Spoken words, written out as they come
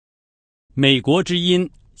美国之音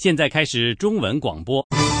现在开始中文广播。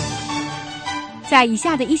在以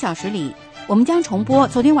下的1小时里，我们将重播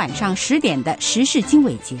昨天晚上10点的时事经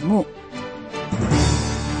纬节目。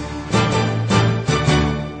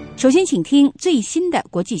首先请听最新的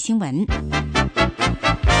国际新闻。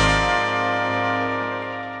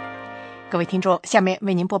各位听众，下面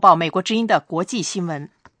为您播报美国之音的国际新闻。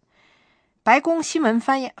白宫新闻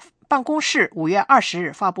办公室5月20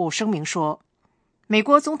日发布声明说，美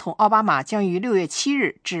国总统奥巴马将于6月7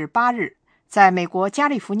日至8日在美国加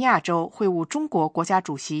利福尼亚州会晤中国国家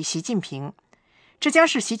主席习近平，这将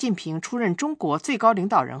是习近平出任中国最高领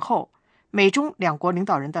导人后，美中两国领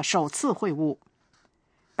导人的首次会晤。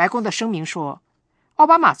白宫的声明说，奥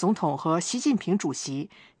巴马总统和习近平主席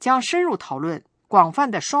将深入讨论广泛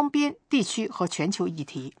的双边、地区和全球议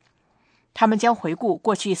题。他们将回顾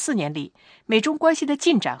过去4年里美中关系的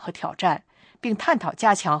进展和挑战，并探讨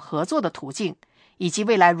加强合作的途径，以及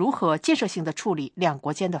未来如何建设性地处理两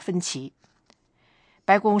国间的分歧。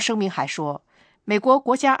白宫声明还说，美国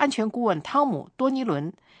国家安全顾问汤姆·多尼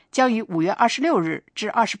伦将于5月26日至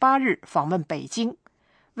28日访问北京，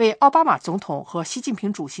为奥巴马总统和习近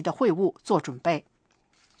平主席的会晤做准备。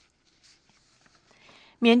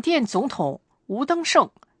缅甸总统吴登盛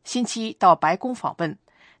星期一到白宫访问，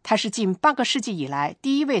他是近半个世纪以来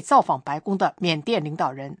第一位造访白宫的缅甸领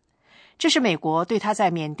导人。这是美国对他在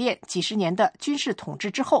缅甸几十年的军事统治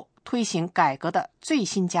之后推行改革的最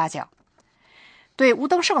新嘉奖。对吴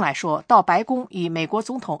登盛来说，到白宫与美国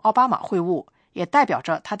总统奥巴马会晤，也代表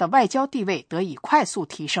着他的外交地位得以快速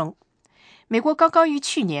提升。美国刚刚于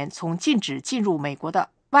去年从禁止进入美国的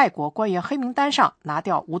外国官员黑名单上拿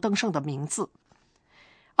掉吴登盛的名字。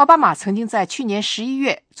奥巴马曾经在去年11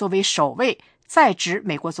月作为首位在职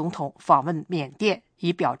美国总统访问缅甸，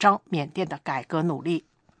以表彰缅甸的改革努力。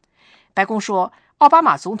白宫说，奥巴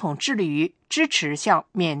马总统致力于支持像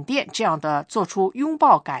缅甸这样的做出拥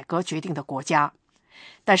抱改革决定的国家，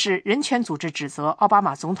但是人权组织指责奥巴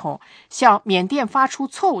马总统向缅甸发出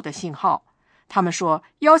错误的信号。他们说，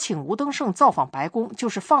邀请吴登盛造访白宫就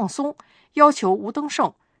是放松要求吴登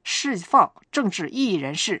盛释放政治异议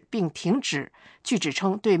人士，并停止据指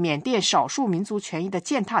称对缅甸少数民族权益的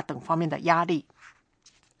践踏等方面的压力。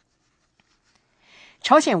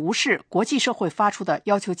朝鲜无视国际社会发出的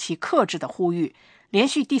要求其克制的呼吁，连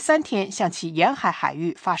续第3天向其沿海海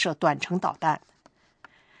域发射短程导弹。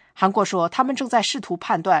韩国说，他们正在试图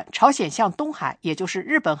判断朝鲜向东海，也就是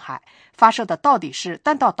日本海发射的到底是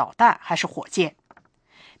弹道导弹还是火箭。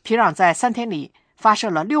平壤在3天里发射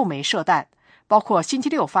了6枚射弹，包括星期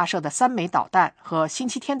六发射的3枚导弹和星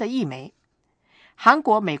期天的1枚。韩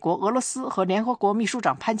国、美国、俄罗斯和联合国秘书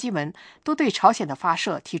长潘基文都对朝鲜的发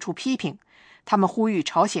射提出批评，他们呼吁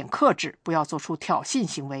朝鲜克制，不要做出挑衅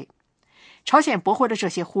行为。朝鲜驳回了这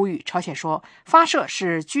些呼吁，朝鲜说，发射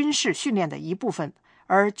是军事训练的一部分，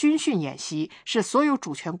而军训演习是所有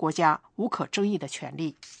主权国家无可争议的权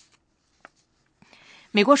利。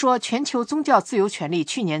美国说，全球宗教自由权利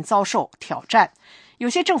去年遭受挑战，有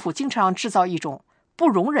些政府经常制造一种不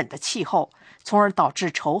容忍的气候，从而导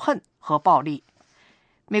致仇恨和暴力。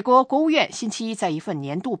美国国务院星期一在一份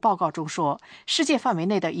年度报告中说，世界范围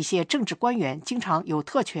内的一些政治官员经常有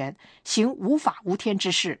特权，行无法无天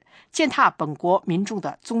之事，践踏本国民众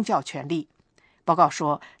的宗教权利。报告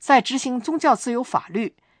说，在执行宗教自由法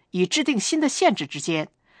律以制定新的限制之间，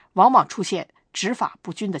往往出现执法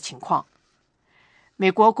不均的情况。美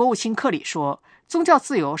国国务卿克里说，宗教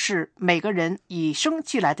自由是每个人与生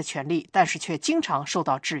俱来的权利，但是却经常受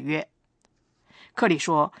到制约。克里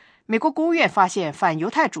说，美国国务院发现反犹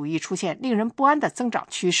太主义出现令人不安的增长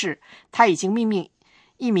趋势，他已经命令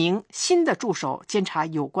一名新的助手监察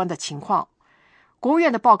有关的情况。国务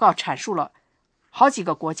院的报告阐述了好几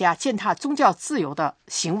个国家践踏宗教自由的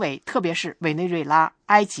行为，特别是委内瑞拉、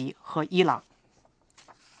埃及和伊朗。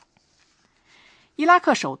伊拉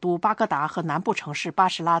克首都巴格达和南部城市巴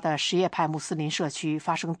士拉的什叶派穆斯林社区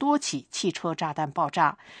发生多起汽车炸弹爆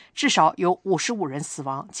炸，至少有55人死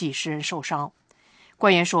亡，几十人受伤。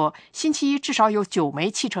官员说，星期一至少有9枚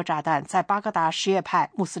汽车炸弹在巴格达什叶派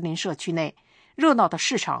穆斯林社区内、热闹的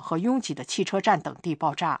市场和拥挤的汽车站等地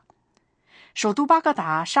爆炸。首都巴格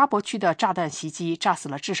达沙博区的炸弹袭击炸死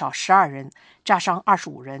了至少12人，炸伤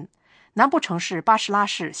25人。南部城市巴士拉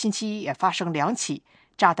市星期一也发生2起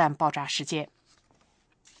炸弹爆炸事件。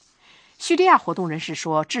叙利亚活动人士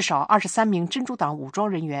说，至少23名真主党武装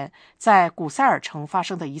人员在古塞尔城发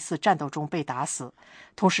生的一次战斗中被打死。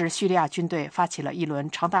同时，叙利亚军队发起了一轮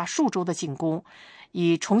长达数周的进攻，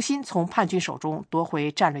以重新从叛军手中夺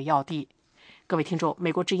回战略要地。各位听众，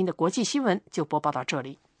美国之音的国际新闻就播报到这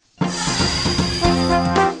里。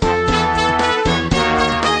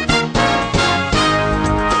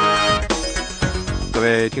各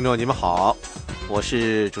位听众，你们好，我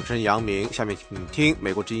是主持人杨明。下面请听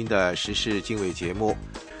美国之音的时事经纬节目。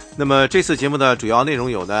那么这次节目的主要内容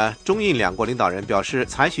有呢，中印两国领导人表示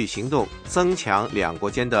采取行动增强两国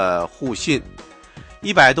间的互信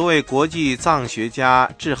，100多位国际藏学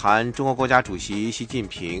家致函中国国家主席习近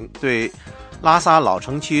平，对拉萨老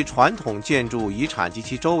城区传统建筑遗产及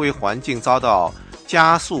其周围环境遭到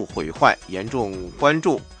加速毁坏严重关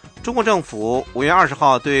注。中国政府5月20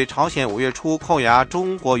号对朝鲜5月初扣押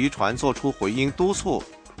中国渔船作出回应，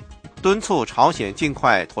敦促朝鲜尽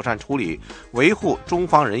快妥善处理，维护中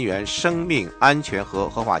方人员生命安全和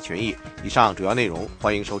合法权益。以上主要内容，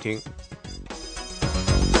欢迎收听。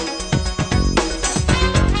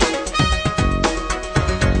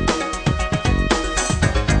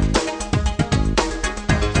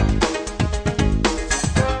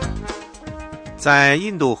在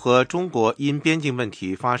印度和中国因边境问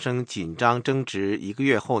题发生紧张争执1个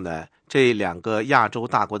月后呢，这两个亚洲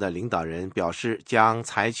大国的领导人表示将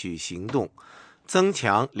采取行动增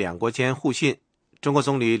强两国间互信。中国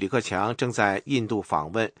总理李克强正在印度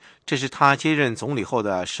访问，这是他接任总理后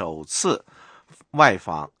的首次外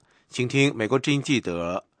访。请听美国之音记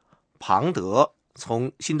者庞德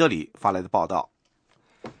从新德里发来的报道。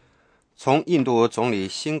从印度总理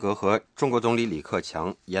辛格和中国总理李克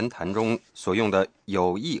强言谈中所用的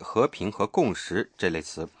友谊、和平和共识这类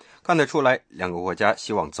词，看得出来两个国家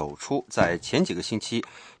希望走出在前几个星期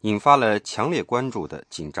引发了强烈关注的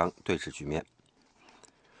紧张对峙局面。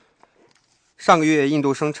上个月，印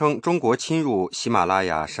度声称中国侵入喜马拉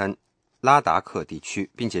雅山拉达克地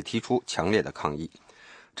区，并且提出强烈的抗议。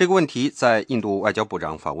这个问题在印度外交部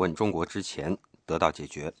长访问中国之前得到解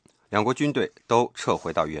决，两国军队都撤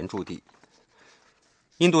回到原驻地。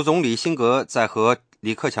印度总理辛格在和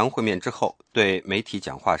李克强会面之后，对媒体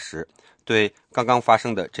讲话时，对刚刚发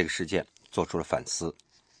生的这个事件做出了反思。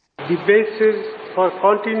The basis for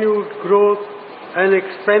continued growth and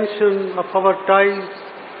expansion of our ties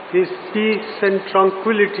is peace and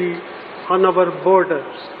tranquility on our borders.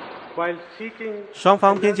 双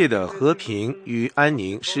方边界的和平与安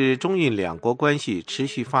宁是中印两国关系持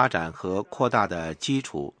续发展和扩大的基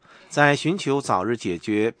础。在寻求早日解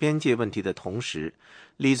决边界问题的同时，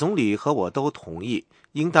李总理和我都同意，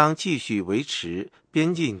应当继续维持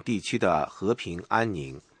边境地区的和平安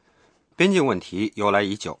宁。边境问题由来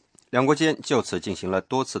已久，两国间就此进行了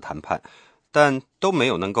多次谈判，但都没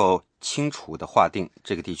有能够清楚地划定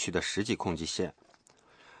这个地区的实际控制线。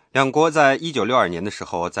两国在1962年的时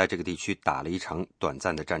候，在这个地区打了一场短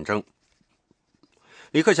暂的战争。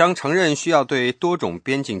李克强承认需要对多种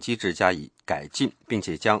边境机制加以改进，并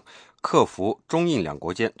且将克服中印两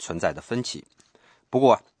国间存在的分歧。不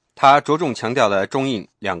过，他着重强调了中印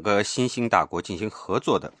两个新兴大国进行合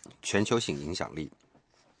作的全球性影响力。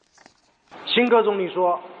辛格总理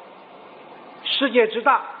说，世界之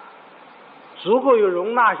大，足够有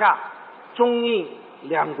容纳下中印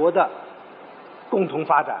两国的共同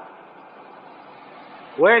发展。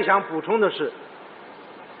我也想补充的是，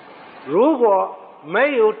如果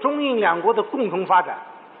没有中印两国的共同发展，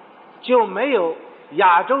就没有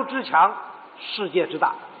亚洲之强，世界之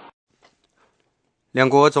大。两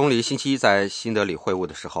国总理星期一在新德里会晤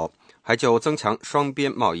的时候，还就增强双边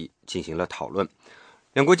贸易进行了讨论。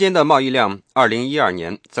两国间的贸易量2012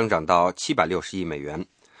年增长到760亿美元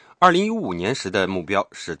，2015年时的目标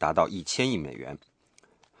是达到1000亿美元。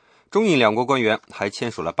中印两国官员还签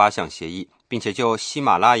署了8项协议，并且就喜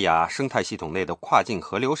马拉雅生态系统内的跨境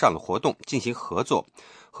河流上的活动进行合作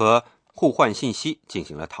和互换信息进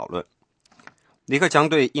行了讨论。李克强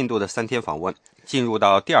对印度的3天访问进入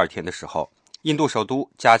到第2天的时候，印度首都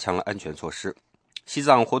加强了安全措施。西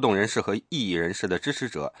藏活动人士和异议人士的支持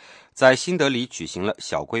者在新德里举行了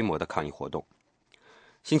小规模的抗议活动。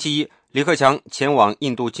星期一，李克强前往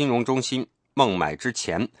印度金融中心孟买之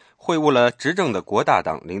前，会晤了执政的国大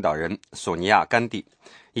党领导人索尼娅·甘地，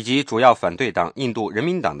以及主要反对党印度人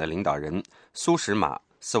民党的领导人苏什玛·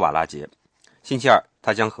斯瓦拉杰。星期二，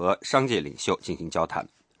他将和商界领袖进行交谈。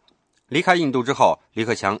离开印度之后，李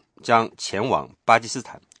克强将前往巴基斯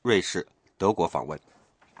坦、瑞士、德国访问。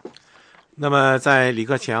那么在李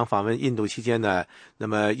克强访问印度期间呢，那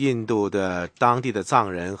么印度的当地的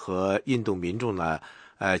藏人和印度民众呢，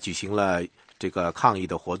举行了这个抗议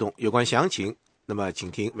的活动。有关详情，那么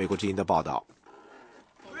请听美国之音的报道。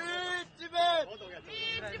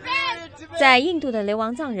在印度的流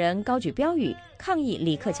亡藏人高举标语抗议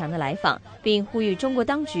李克强的来访，并呼吁中国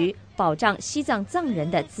当局保障西藏藏人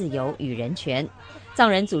的自由与人权。藏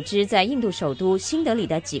人组织在印度首都新德里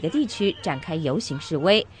的几个地区展开游行示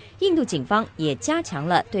威，印度警方也加强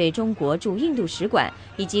了对中国驻印度使馆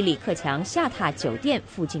以及李克强下榻酒店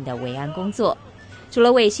附近的维安工作。除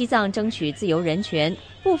了为西藏争取自由人权，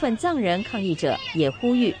部分藏人抗议者也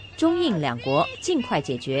呼吁中印两国尽快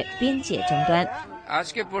解决边界争端。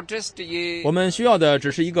我们需要的只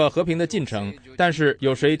是一个和平的进程，但是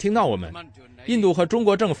有谁听到我们？印度和中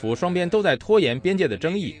国政府双边都在拖延边界的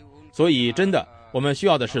争议，所以真的，我们需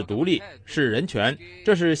要的是独立，是人权，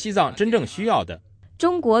这是西藏真正需要的。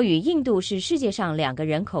中国与印度是世界上2个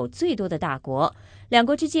人口最多的大国，两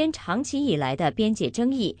国之间长期以来的边界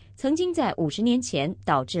争议，曾经在50年前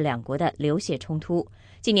导致两国的流血冲突。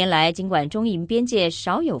近年来，尽管中印边界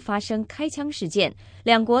少有发生开枪事件，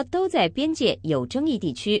两国都在边界有争议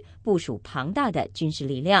地区部署庞大的军事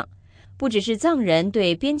力量。不只是藏人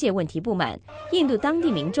对边界问题不满，印度当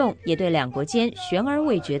地民众也对两国间悬而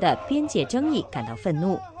未决的边界争议感到愤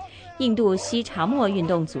怒。印度西查莫运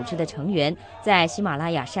动组织的成员在喜马拉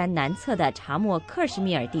雅山南侧的查莫克什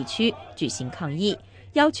米尔地区举行抗议，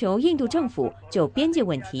要求印度政府就边界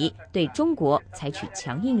问题对中国采取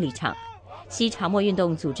强硬立场。西查莫运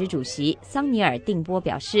动组织主席桑尼尔·定波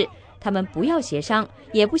表示，他们不要协商，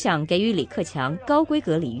也不想给予李克强高规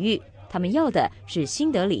格礼遇，他们要的是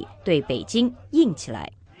新德里对北京硬起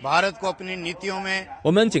来。我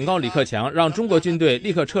们警告李克强，让中国军队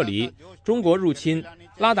立刻撤离。中国入侵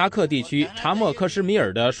拉达克地区查莫克什米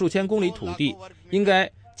尔的数千公里土地，应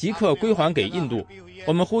该即刻归还给印度。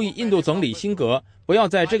我们呼吁印度总理辛格不要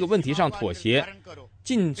在这个问题上妥协，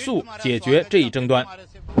尽速解决这一争端。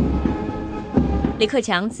李克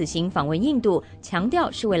强此行访问印度，强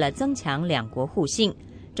调是为了增强两国互信。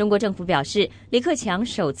中国政府表示，李克强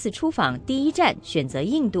首次出访第一站选择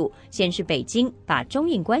印度，显示北京把中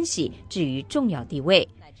印关系置于重要地位。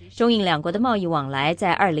中印两国的贸易往来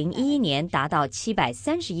在2011年达到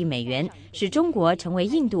730亿美元，使中国成为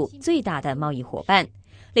印度最大的贸易伙伴。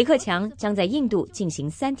李克强将在印度进行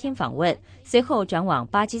3天访问，随后转往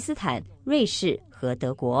巴基斯坦、瑞士和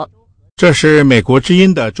德国。这是美国之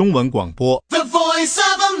音的中文广播。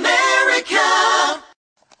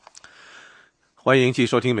欢迎继续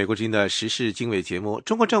收听美国之音的时事经纬节目。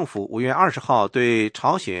中国政府5月20号对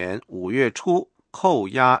朝鲜5月初扣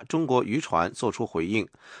押中国渔船作出回应，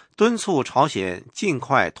敦促朝鲜尽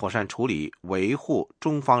快妥善处理，维护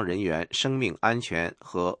中方人员生命安全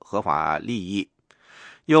和合法利益。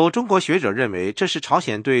有中国学者认为这是朝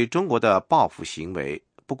鲜对中国的报复行为，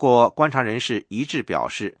不过观察人士一致表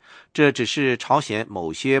示，这只是朝鲜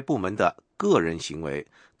某些部门的个人行为，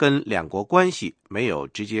跟两国关系没有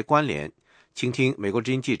直接关联。请听美国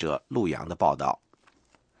之音记者陆洋的报道。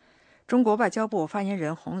中国外交部发言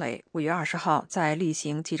人洪磊5月20号在例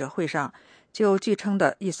行记者会上，就据称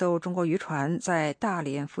的一艘中国渔船在大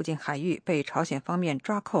连附近海域被朝鲜方面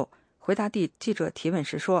抓扣，回答记者提问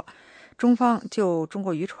时说，中方就中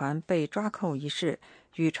国渔船被抓扣一事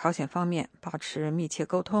与朝鲜方面保持密切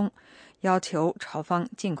沟通，要求朝方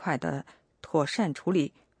尽快的妥善处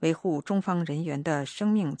理，维护中方人员的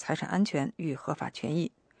生命财产安全与合法权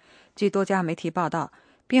益。据多家媒体报道，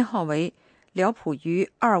编号为辽浦渔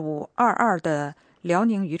2522的辽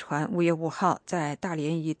宁渔船5月5号在大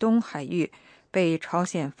连以东海域被朝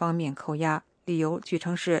鲜方面扣押，理由据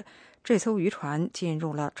称是这艘渔船进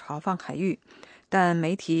入了朝方海域，但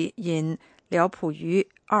媒体引辽浦渔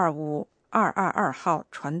25222号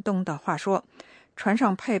船东的话说，船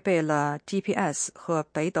上配备了 GPS 和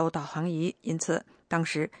北斗导航仪，因此当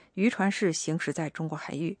时渔船是行驶在中国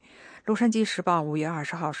海域。洛杉矶时报5月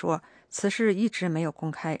20号说，此事一直没有公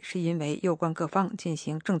开，是因为有关各方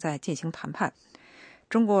正在进行谈判。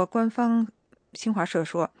中国官方新华社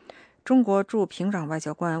说，中国驻平壤外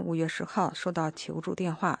交官5月10号收到求助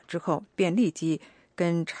电话之后，便立即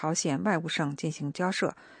跟朝鲜外务省进行交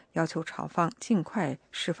涉，要求朝方尽快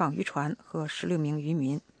释放渔船和16名渔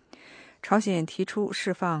民。朝鲜提出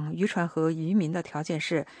释放渔船和渔民的条件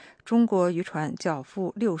是，中国渔船缴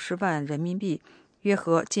付60万人民币，约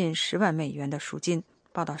合近10万美元的赎金。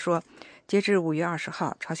报道说，截至5月20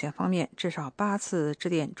号，朝鲜方面至少8次致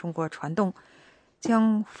电中国船东，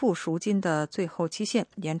将付赎金的最后期限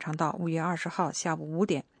延长到5月20号下午5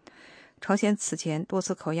点。朝鲜此前多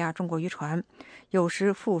次扣押中国渔船，有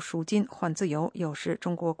时付赎金换自由，有时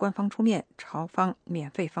中国官方出面，朝方免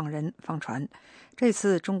费放人放船。这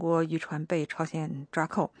次中国渔船被朝鲜抓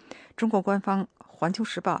扣，中国官方《环球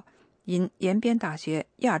时报》引延边大学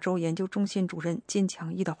亚洲研究中心主任金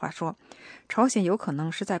强一的话说，朝鲜有可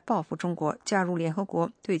能是在报复中国加入联合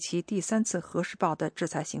国对其第3次核试爆的制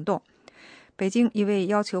裁行动。北京一位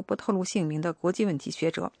要求不透露姓名的国际问题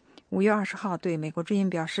学者5月20号对美国之音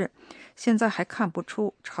表示，现在还看不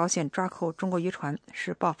出朝鲜抓扣中国渔船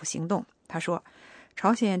是报复行动。他说，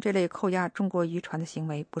朝鲜这类扣押中国渔船的行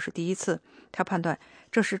为不是第一次，他判断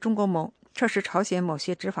这是中国某这是朝鲜某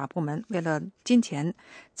些执法部门为了金钱，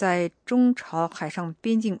在中朝海上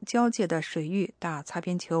边境交界的水域打擦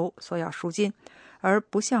边球，索要赎金，而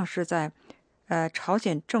不像是在朝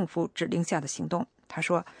鲜政府指令下的行动。他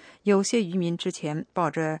说，有些渔民之前抱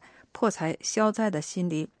着破财消灾的心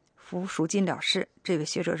理付赎金了事。这位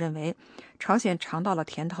学者认为，朝鲜尝到了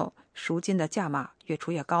甜头，赎金的价码越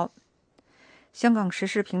出越高。香港时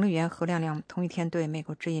事评论员何亮亮同一天对美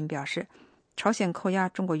国之音表示，朝鲜扣押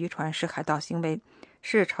中国渔船是海盗行为，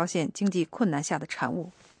是朝鲜经济困难下的产物。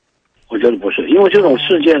我觉得不是，因为这种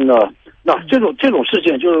事件呢，这种事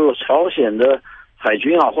件就是朝鲜的海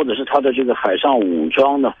军啊，或者是他的这个海上武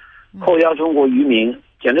装呢，扣押中国渔民，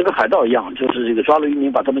简直跟海盗一样，就是这个抓了渔民，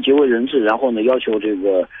把他们劫为人质，然后呢要求这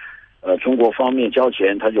个中国方面交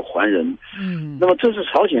钱，他就还人。那么这是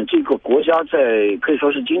朝鲜这个国家在可以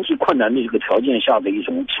说是经济困难的这个条件下的一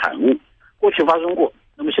种产物，过去发生过，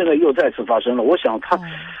那么现在又再次发生了。我想他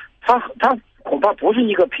恐怕不是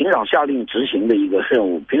一个平壤下令执行的一个任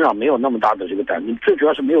务，平壤没有那么大的这个胆子，最主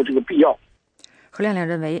要是没有这个必要。何亮亮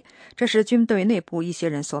认为，这是军队内部一些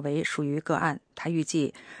人所为，属于个案。他预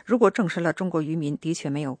计，如果证实了中国渔民的确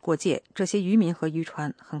没有过界，这些渔民和渔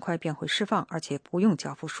船很快便会释放，而且不用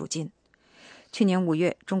交付赎金。去年5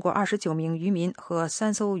月，中国29名渔民和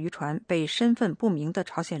3艘渔船被身份不明的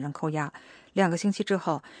朝鲜人扣押。2个星期之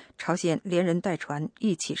后，朝鲜连人带船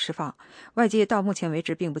一起释放。外界到目前为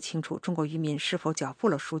止并不清楚中国渔民是否缴付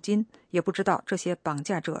了赎金，也不知道这些绑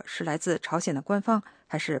架者是来自朝鲜的官方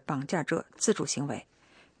还是绑架者自主行为。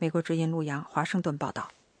美国之音陆洋华盛顿报道。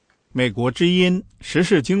美国之音时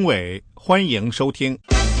事经纬，欢迎收听。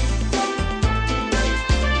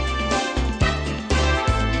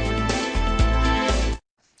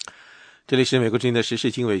这里是美国之音的时事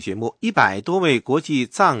经纬节目。100多位国际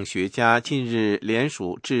藏学家近日联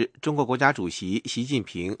署致中国国家主席习近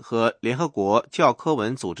平和联合国教科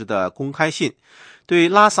文组织的公开信，对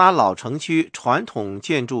拉萨老城区传统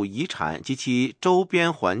建筑遗产及其周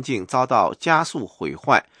边环境遭到加速毁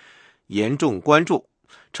坏严重关注，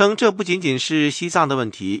称这不仅仅是西藏的问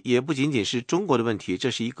题，也不仅仅是中国的问题，这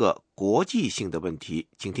是一个国际性的问题。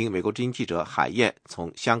请听美国之音记者海燕从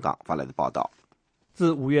香港发来的报道。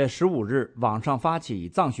自5月15日网上发起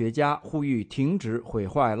藏学家呼吁停止毁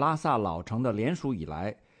坏拉萨老城的联署以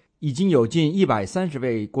来，已经有近130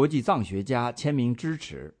位国际藏学家签名支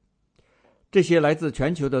持。这些来自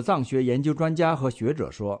全球的藏学研究专家和学者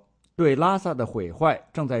说，对拉萨的毁坏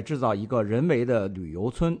正在制造一个人为的旅游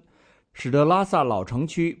村，使得拉萨老城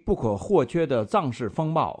区不可或缺的藏式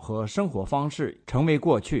风貌和生活方式成为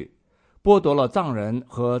过去，剥夺了藏人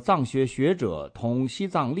和藏学学者同西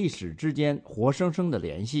藏历史之间活生生的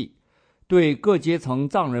联系，对各阶层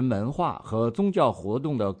藏人文化和宗教活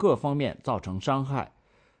动的各方面造成伤害，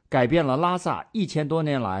改变了拉萨1000多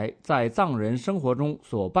年来在藏人生活中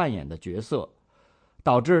所扮演的角色，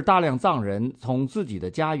导致大量藏人从自己的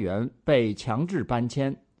家园被强制搬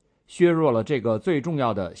迁，削弱了这个最重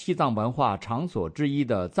要的西藏文化场所之一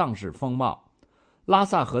的藏式风貌。拉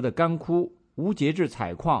萨河的干枯、无节制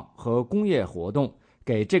采矿和工业活动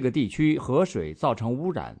给这个地区河水造成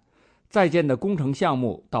污染，在建的工程项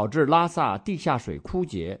目导致拉萨地下水枯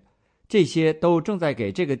竭，这些都正在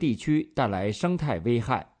给这个地区带来生态危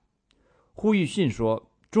害。呼吁信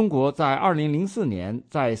说，中国在2004年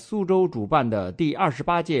在苏州主办的第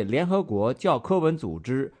28届联合国教科文组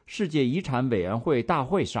织世界遗产委员会大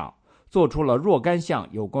会上做出了若干项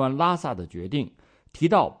有关拉萨的决定，提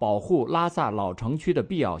到保护拉萨老城区的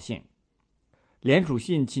必要性。联署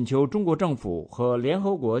信请求中国政府和联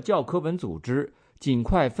合国教科文组织尽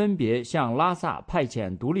快分别向拉萨派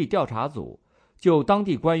遣独立调查组，就当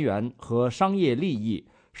地官员和商业利益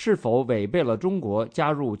是否违背了中国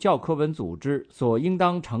加入教科文组织所应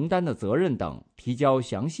当承担的责任等提交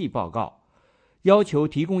详细报告，要求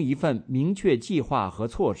提供一份明确计划和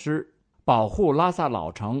措施，保护拉萨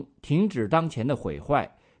老城，停止当前的毁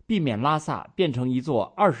坏，避免拉萨变成一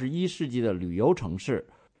座21世纪的旅游城市，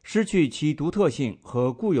失去其独特性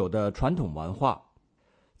和固有的传统文化。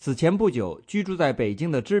此前不久，居住在北京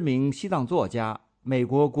的知名西藏作家、美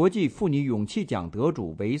国国际妇女勇气奖得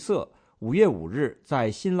主维瑟5月5日在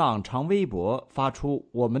新浪长微博发出“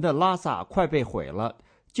我们的拉萨快被毁了，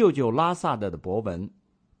救救拉萨的”博文，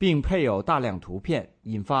并配有大量图片，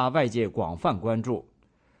引发外界广泛关注。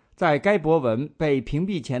在该博文被屏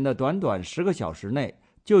蔽前的短短10个小时内，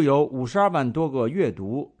就有52万多个阅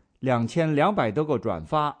读、2200多个转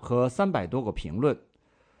发和300多个评论。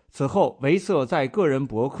此后，维瑟在个人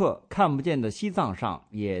博客看不见的西藏上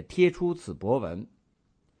也贴出此博文。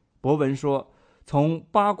博文说，从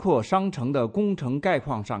八廓商城的工程概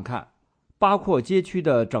况上看，八廓街区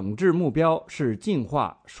的整治目标是净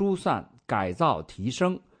化、疏散、改造、提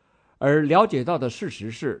升，而了解到的事实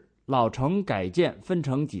是，老城改建分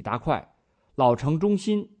成几大块，老城中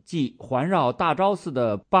心即环绕大昭寺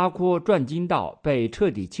的八廓转经道被彻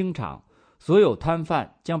底清场，所有摊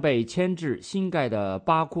贩将被迁至新盖的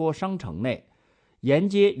八廓商城内，沿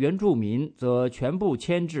街原住民则全部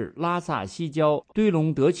迁至拉萨西郊堆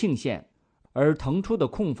龙德庆县，而腾出的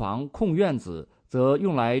空房空院子则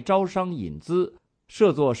用来招商引资，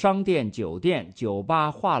设作商店、酒店、酒吧、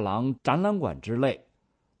画廊、展览馆之类。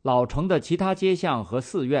老城的其他街巷和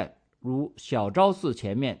寺院，如小昭寺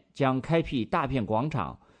前面将开辟大片广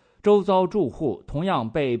场，周遭住户同样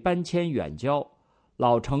被搬迁远郊。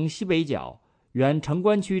老城西北角原城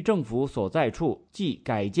关区政府所在处即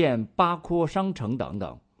改建八廓商城等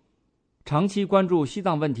等。长期关注西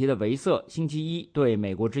藏问题的维瑟星期一对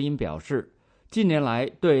美国之音表示，近年来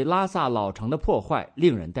对拉萨老城的破坏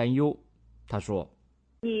令人担忧。他说，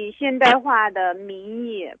以现代化的名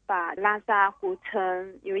义把拉萨古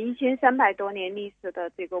城有1300多年历史的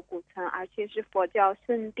这个古城，而且是佛教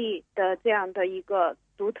圣地的这样的一个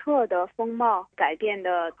独特的风貌改变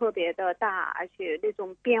的特别的大，而且那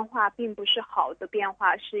种变化并不是好的变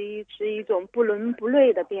化，是一种不伦不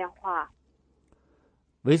类的变化。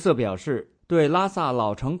维瑟表示，对拉萨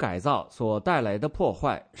老城改造所带来的破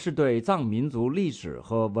坏是对藏民族历史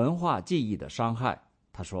和文化记忆的伤害。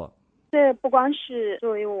他说，这不光是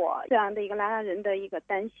作为我这样的一个拉萨人的一个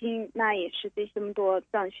担心，那也是对这么多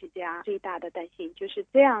藏学家最大的担心，就是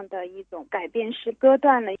这样的一种改变是割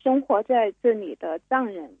断了生活在这里的藏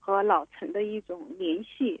人和老城的一种联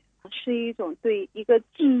系，是一种对一个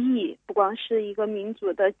记忆，不光是一个民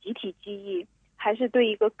族的集体记忆，还是对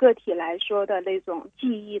一个个体来说的那种记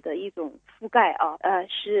忆的一种覆盖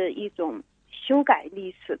是一种修改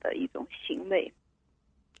历史的一种行为。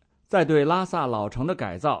在对拉萨老城的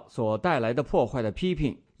改造所带来的破坏的批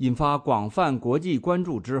评引发广泛国际关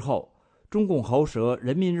注之后，中共喉舌《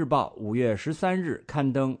人民日报》5月13日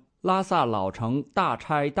刊登拉萨老城大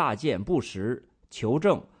拆大建不实，求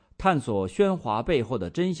证探索喧哗背后的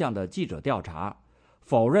真相的记者调查，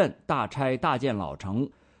否认大拆大建老城，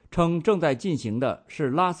称正在进行的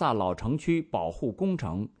是拉萨老城区保护工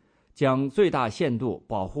程，将最大限度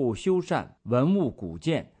保护修缮文物古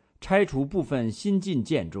建，拆除部分新进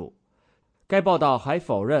建筑。该报道还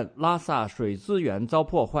否认拉萨水资源遭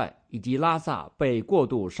破坏，以及拉萨被过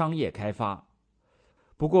度商业开发。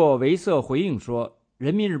不过维瑟回应说，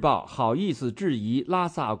人民日报好意思质疑拉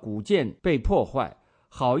萨古建被破坏，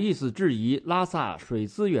好意思质疑拉萨水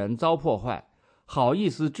资源遭破坏，好意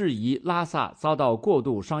思质疑拉萨遭到过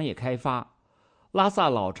度商业开发。拉萨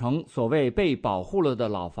老城所谓被保护了的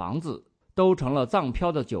老房子都成了藏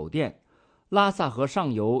漂的酒店。拉萨河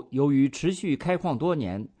上游由于持续开矿多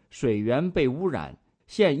年，水源被污染，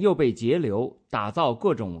现又被截流，打造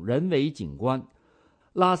各种人为景观。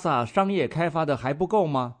拉萨商业开发的还不够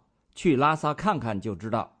吗？去拉萨看看就知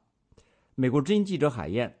道。美国之音记者海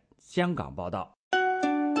燕，香港报道。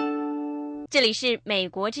这里是美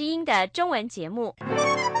国之音的中文节目。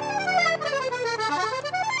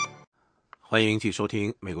欢迎继续收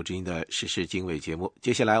听美国之音的时事经纬节目。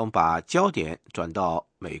接下来我们把焦点转到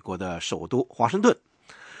美国的首都华盛顿。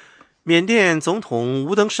缅甸总统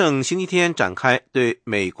吴登盛星期天展开对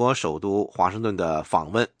美国首都华盛顿的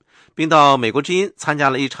访问，并到美国之音参加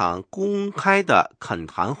了一场公开的恳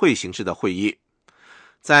谈会形式的会议。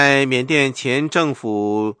在缅甸前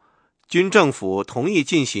军政府同意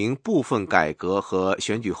进行部分改革和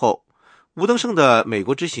选举后，吴登盛的美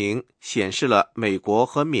国之行显示了美国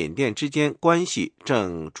和缅甸之间关系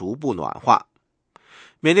正逐步暖化。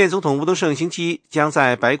缅甸总统吴登盛星期一将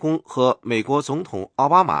在白宫和美国总统奥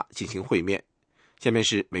巴马进行会面。下面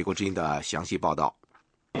是美国之音的详细报道。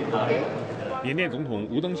缅甸总统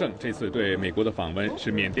吴登盛这次对美国的访问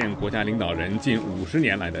是缅甸国家领导人近50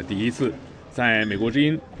年来的第一次。在美国之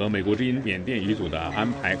音和美国之音缅甸语组的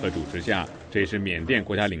安排和主持下，这也是缅甸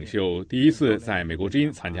国家领袖第一次在美国之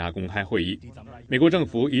音参加公开会议。美国政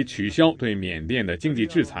府以取消对缅甸的经济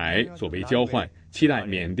制裁作为交换，期待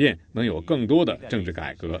缅甸能有更多的政治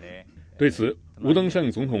改革。对此，吴登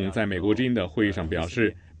盛总统在美国之音的会议上表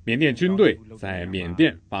示，缅甸军队在缅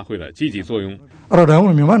甸发挥了积极作用。我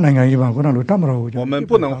们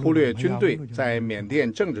不能忽略军队在缅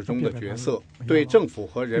甸政治中的角色。对政府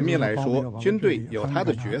和人民来说，军队有他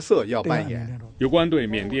的角色要扮演。有关对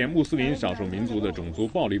缅甸穆斯林少数民族的种族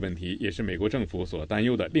暴力问题，也是美国政府所担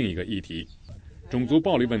忧的另一个议题。种族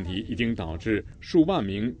暴力问题已经导致数万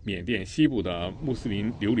名缅甸西部的穆斯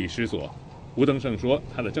林流离失所。吴登盛说，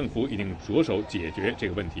他的政府已经着手解决这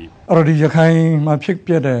个问题。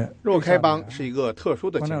若开邦是一个特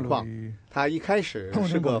殊的情况，它一开始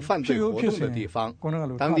是个犯罪活动的地方，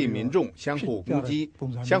当地民众相互攻击，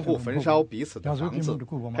相互焚烧彼此的房子，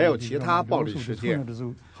还有其他暴力事件。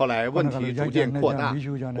后来问题逐渐扩大，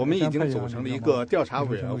我们已经组成了一个调查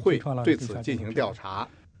委员会，对此进行调查。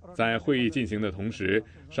在会议进行的同时，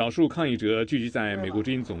少数抗议者聚集在美国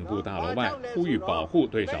之音总部大楼外，呼吁保护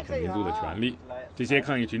对少数民族的权利。这些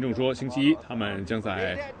抗议群众说，星期一他们将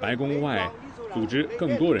在白宫外组织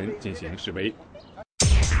更多人进行示威。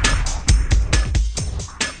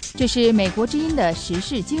这是美国之音的时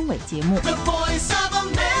事经纬节目。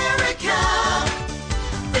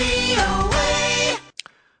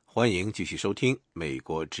欢迎继续收听美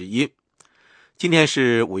国之音。今天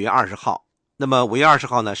是5月20号。那么5月20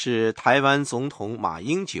号呢，是台湾总统马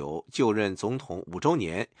英九就任总统5周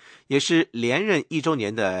年，也是连任1周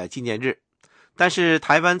年的纪念日。但是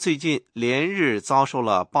台湾最近连日遭受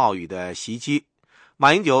了暴雨的袭击，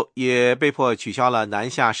马英九也被迫取消了南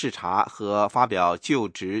下视察和发表就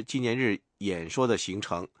职纪念日演说的行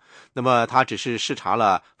程。那么他只是视察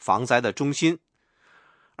了防灾的中心。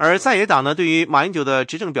而在野党呢，对于马英九的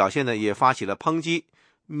执政表现呢，也发起了抨击。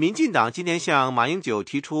民进党今天向马英九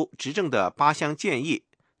提出执政的8项建议，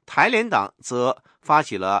台联党则发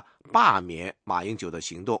起了罢免马英九的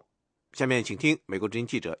行动。下面请听美国之音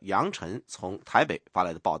记者杨晨从台北发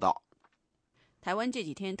来的报道。台湾这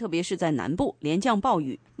几天，特别是在南部连降暴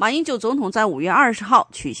雨，马英九总统在5月20号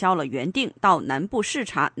取消了原定到南部视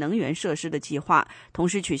察能源设施的计划，同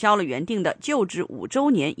时取消了原定的就职5周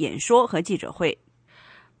年演说和记者会。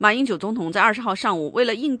马英九总统在20号上午，为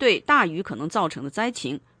了应对大雨可能造成的灾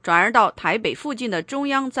情，转而到台北附近的中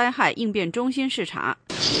央灾害应变中心视察。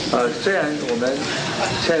虽然我们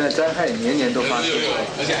现在灾害年年都发生，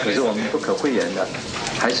可是我们不可讳言的，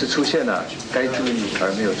还是出现了该注意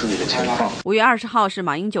而没有注意的情况。5月20号是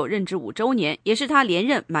马英九任职5周年，也是他连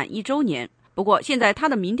任满1周年。不过，现在他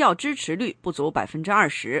的民调支持率不足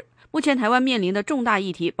20%。目前台湾面临的重大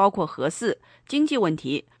议题包括核四、经济问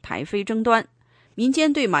题、台非争端。民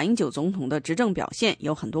间对马英九总统的执政表现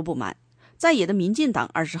有很多不满，在野的民进党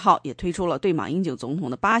20号也推出了对马英九总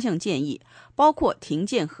统的8项建议，包括停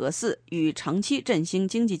建核四与长期振兴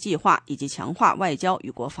经济计划，以及强化外交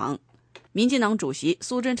与国防。民进党主席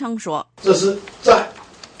苏贞昌说，这是在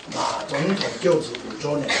马总统就职5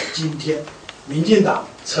周年的今天，民进党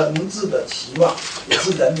诚挚的期望，也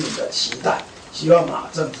是人民的期待，希望马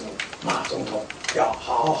政府、马总统要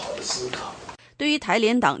好好的思考。对于台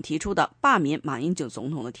联党提出的罢免马英九总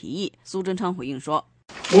统的提议，苏贞昌回应说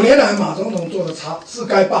，5年来马总统做的差，是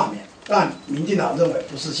该罢免，但民进党认为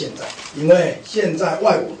不是现在，因为现在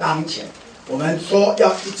外务当前，我们说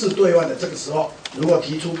要一致对外的这个时候，如果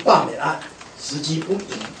提出罢免案，时机不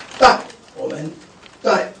宜，但我们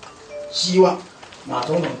在希望马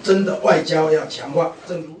总统真的外交要强化。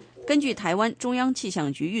根据台湾中央气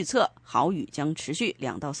象局预测，豪雨将持续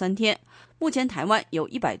2到3天。目前台湾有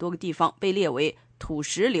100多个地方被列为土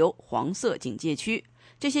石流黄色警戒区，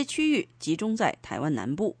这些区域集中在台湾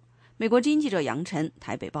南部。美国之音记者杨晨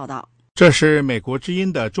台北报道。这是美国之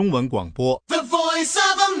音的中文广播。The Voice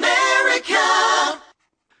of America。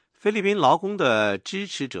菲律宾劳工的支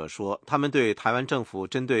持者说，他们对台湾政府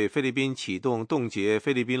针对菲律宾启动冻结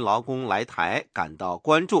菲律宾劳工来台感到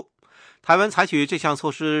关注。台湾采取这项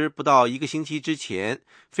措施不到1个星期之前，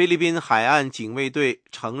菲律宾海岸警卫队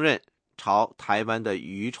承认朝台湾的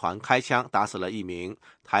渔船开枪，打死了1名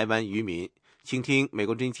台湾渔民。请听美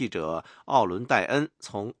国之音记者奥伦戴恩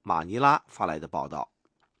从马尼拉发来的报道。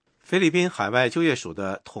菲律宾海外就业署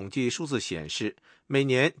的统计数字显示，每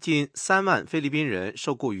年近3万菲律宾人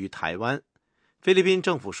受雇于台湾。菲律宾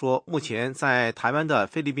政府说，目前在台湾的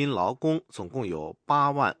菲律宾劳工总共有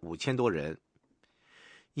8万5千多人。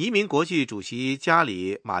移民国际主席加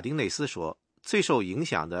里马丁内斯说，最受影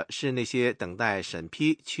响的是那些等待审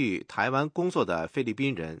批去台湾工作的菲律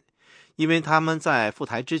宾人，因为他们在赴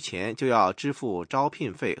台之前就要支付招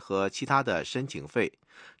聘费和其他的申请费，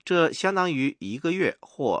这相当于1个月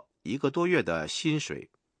或1个多月的薪水。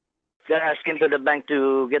They're asking to the bank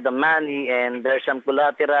to get the money, and there's some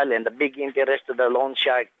collateral and the big interest to the loan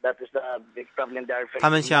shark. That is the big problem they are facing. 他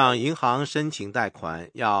们向银行申请贷款，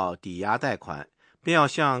要抵押贷款，便要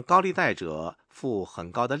向高利贷者付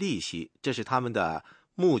很高的利息，这是他们的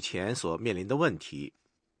目前所面临的问题。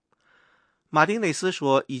马丁内斯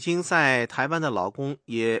说，已经在台湾的劳工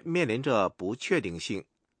也面临着不确定性。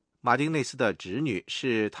马丁内斯的侄女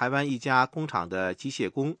是台湾一家工厂的机械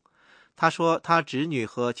工，他说他侄女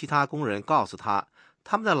和其他工人告诉他，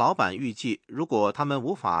他们的老板预计如果他们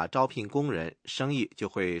无法招聘工人，生意就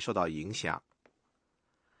会受到影响。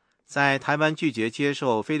在台湾拒绝接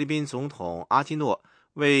受菲律宾总统阿基诺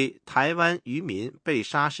为台湾渔民被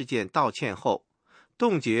杀事件道歉后，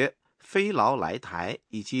冻结菲劳来台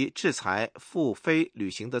以及制裁赴菲旅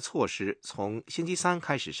行的措施从星期三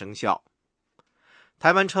开始生效。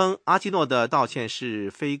台湾称阿基诺的道歉是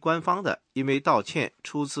非官方的，因为道歉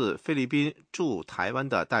出自菲律宾驻台湾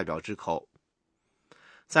的代表之口。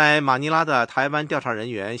在马尼拉的台湾调查人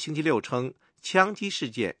员星期六称，枪击事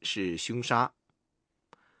件是凶杀。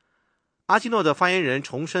阿基诺的发言人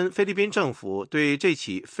重申菲律宾政府对这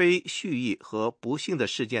起非蓄意和不幸的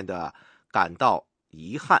事件的感到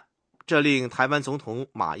遗憾，这令台湾总统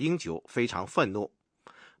马英九非常愤怒。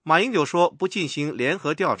马英九说，不进行联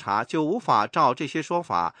合调查就无法照这些说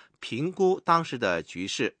法评估当时的局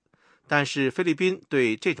势，但是菲律宾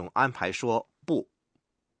对这种安排说不。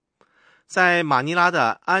在马尼拉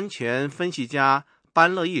的安全分析家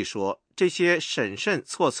班乐义说，这些审慎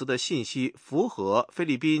措辞的信息符合菲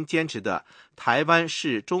律宾坚持的台湾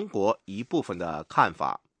是中国一部分的看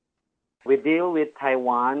法。 We deal with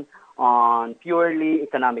Taiwan on purely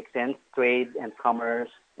economic sense, trade and commerce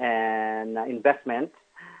and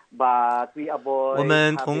investment.But we avoid 我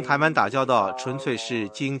们同台湾打交道纯粹是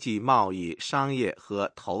经济贸易、商业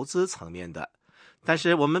和投资层面的，但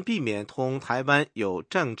是我们避免同台湾有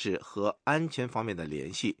政治和安全方面的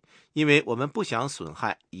联系，因为我们不想损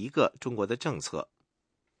害一个中国的政策。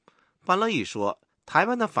班乐义说，台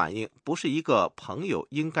湾的反应不是一个朋友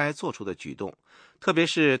应该做出的举动，特别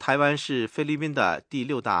是台湾是菲律宾的第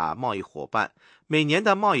6大贸易伙伴，每年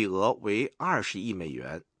的贸易额为20亿美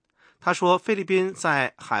元。他说，菲律宾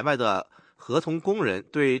在海外的合同工人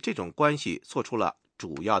对这种关系做出了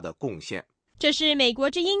主要的贡献。这是美国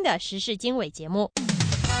之音的时事经纬节目。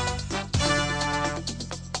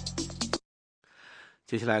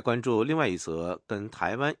接下来关注另外一则跟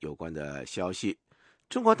台湾有关的消息。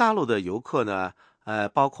中国大陆的游客呢，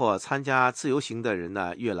包括参加自由行的人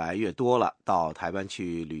呢，越来越多了，到台湾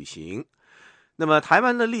去旅行。那么台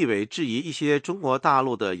湾的立委质疑一些中国大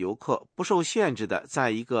陆的游客不受限制的在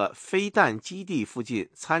一个飞弹基地附近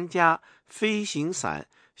参加飞行伞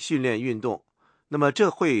训练运动，那么这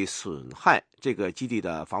会损害这个基地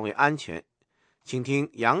的防卫安全。请听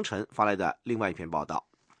杨晨发来的另外一篇报道。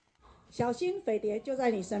小心匪谍就在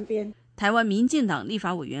你身边。台湾民进党立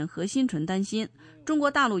法委员何新纯担心，中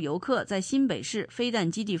国大陆游客在新北市飞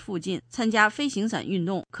弹基地附近参加飞行伞运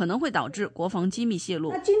动，可能会导致国防机密泄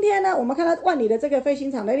露。那今天呢，我们看到万里的这个飞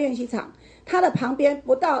行场的练习场，它的旁边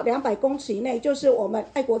不到200公尺以内就是我们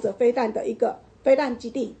爱国者飞弹的一个飞弹基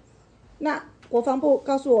地。那国防部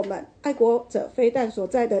告诉我们，爱国者飞弹所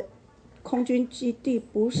在的空军基地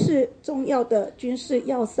不是重要的军事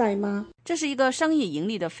要塞吗？这是一个商业盈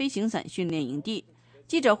利的飞行伞训练营地。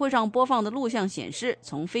记者会上播放的录像显示，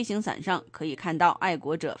从飞行伞上可以看到爱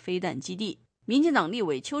国者飞弹基地。民进党立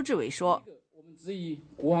委邱志伟说，我们质疑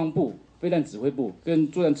国防部、飞弹指挥部跟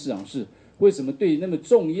作战次长室为什么对那么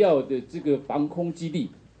重要的这个防空基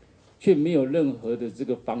地却没有任何的这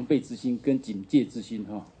个防备之心跟警戒之心，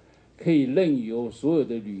可以任由所有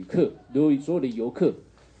的旅客、所有的游客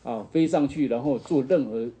飞上去，然后做任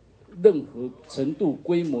何程度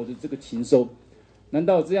规模的这个情收。难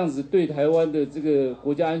道这样子对台湾的这个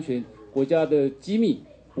国家安全、国家的机密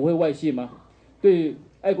不会外泄吗？对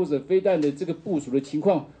爱国者飞弹的这个部署的情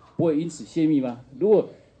况不会因此泄密吗？如果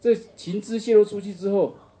这情资泄露出去之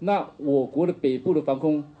后，那我国的北部的防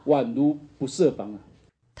空宛如不设防啊！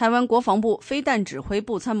台湾国防部飞弹指挥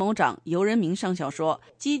部参谋长游仁明上校说，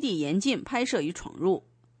基地严禁拍摄与闯入。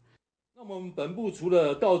那么我们本部除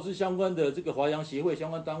了告知相关的这个华洋协会相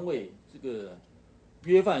关单位这个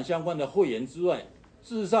约犯相关的会员之外，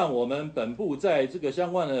事实上，我们本部在这个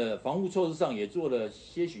相关的防护措施上也做了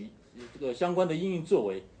些许这个相关的因应作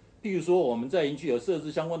为。譬如说，我们在营区有设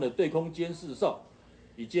置相关的对空监视哨，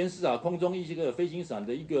以监视空中一些个飞行伞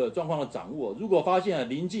的一个状况的掌握。如果发现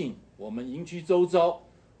临近我们营区周遭，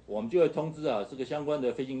我们就会通知这个相关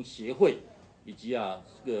的飞行协会以及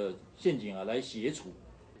这个陷阱来协处。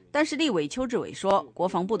但是立委邱志伟说，国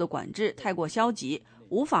防部的管制太过消极，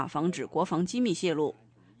无法防止国防机密泄露。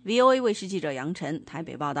VOA 卫视记者杨晨台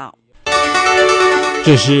北报道。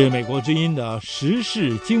这是美国之音的时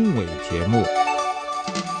事经纬节目。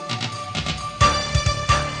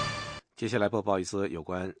接下来播报一则有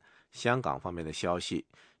关香港方面的消息。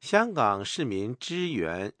香港市民支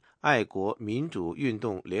援爱国民主运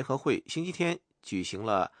动联合会星期天举行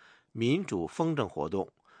了民主风筝活动，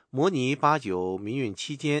模拟8·9民运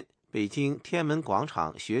期间北京天安门广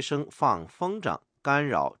场学生放风筝干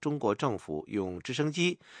扰中国政府用直升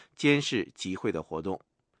机监视集会的活动。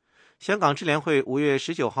香港支联会5月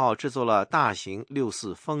19号制作了大型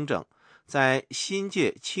6·4风筝，在新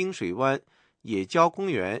界清水湾野郊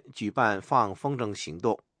公园举办放风筝行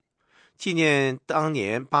动，纪念当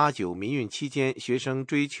年8·9民运期间学生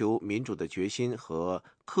追求民主的决心和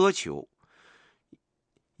苛求，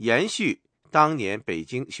延续当年北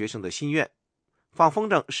京学生的心愿。放风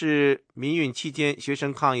筝是民运期间学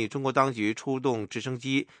生抗议中国当局出动直升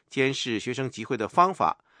机监视学生集会的方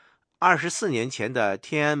法。24年前的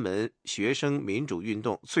天安门学生民主运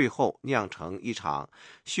动最后酿成一场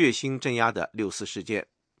血腥镇压的6·4事件。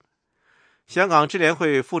香港支联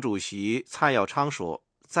会副主席蔡耀昌说，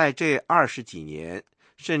在这20几年，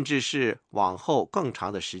甚至是往后更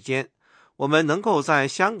长的时间，我们能够在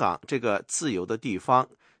香港这个自由的地方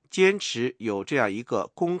坚持有这样一个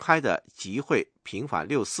公开的集会平反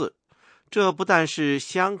6·4，这不但是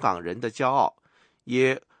香港人的骄傲，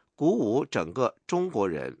也鼓舞整个中国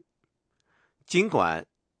人。尽管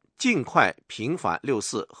尽快平反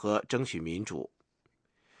6·4和争取民主。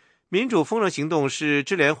民主风筝行动是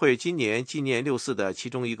支联会今年纪念6·4的其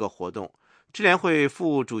中一个活动。支联会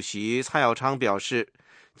副主席蔡耀昌表示，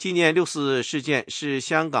纪念6·4事件是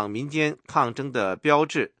香港民间抗争的标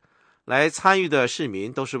志，来参与的市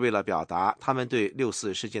民都是为了表达他们对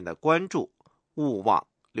6·4事件的关注，勿忘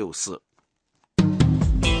6·4。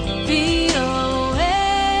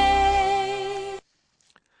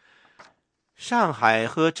上海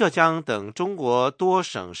和浙江等中国多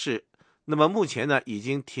省市，那么目前呢，已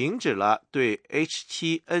经停止了对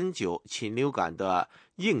H7N9 禽流感的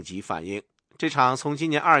应急反应。这场从今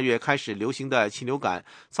年2月开始流行的禽流感，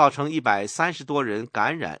造成130多人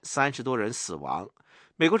感染，30多人死亡。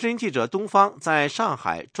美国之音记者东方在上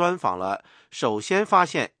海专访了首先发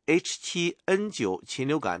现 H7N9 禽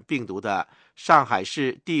流感病毒的上海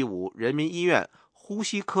市第5人民医院呼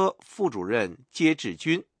吸科副主任接志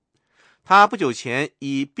军。他不久前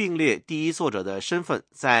以并列第一作者的身份，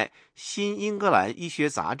在《新英格兰医学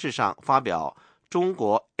杂志》上发表中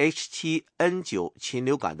国 H7N9 禽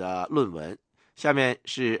流感的论文。下面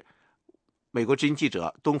是美国之音记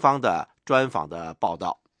者东方的专访的报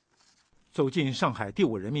道。走进上海第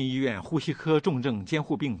5人民医院呼吸科重症监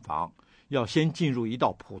护病房，要先进入一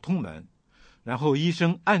道普通门，然后医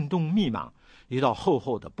生按动密码，一道厚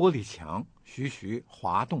厚的玻璃墙徐徐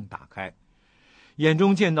滑动打开。眼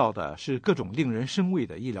中见到的是各种令人生畏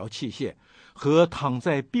的医疗器械和躺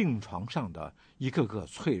在病床上的一个个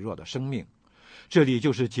脆弱的生命。这里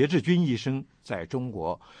就是节志军医生在中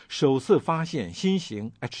国首次发现新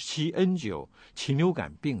型 H7N9 禽流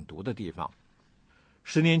感病毒的地方。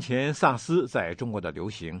10年前萨斯在中国的流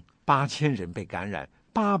行，8000人被感染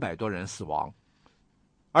，800多人死亡。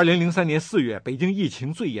2003年4月，北京疫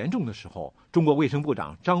情最严重的时候，中国卫生部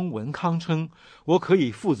长张文康称，我可以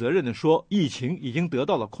负责任地说，疫情已经得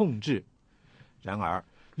到了控制。然而，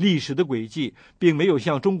历史的轨迹并没有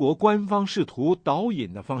向中国官方试图导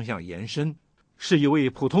引的方向延伸，是一位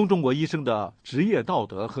普通中国医生的职业道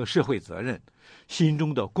德和社会责任，心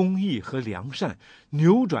中的公义和良善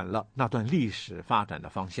扭转了那段历史发展的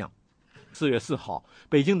方向。4月4号，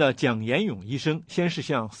北京的蒋延勇医生先是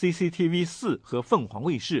向 CCTV4 和凤凰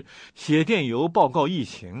卫视写电邮报告疫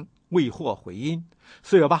情，未获回音。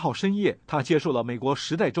4月8号深夜，他接受了美国《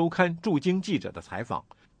时代周刊》驻京记者的采访。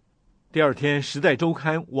第二天，《时代周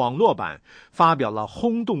刊》网络版发表了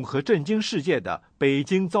轰动和震惊世界的北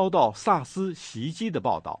京遭到萨斯袭击的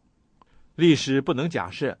报道。历史不能假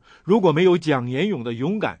设，如果没有蒋延勇的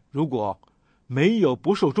勇敢，如果没有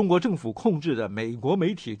不受中国政府控制的美国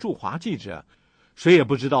媒体驻华记者，谁也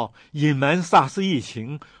不知道隐瞒萨斯疫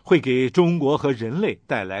情会给中国和人类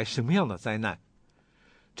带来什么样的灾难。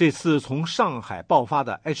这次从上海爆发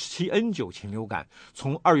的 H7N9 禽流感，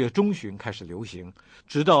从2月中旬开始流行，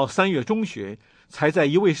直到3月中旬，才在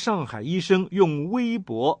一位上海医生用微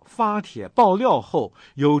博发帖爆料后，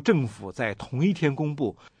由政府在同一天公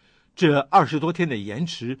布。这20多天的延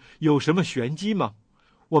迟有什么玄机吗？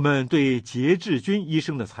我们对节志军医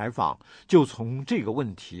生的采访就从这个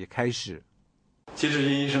问题开始。节志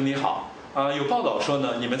军医生你好，有报道说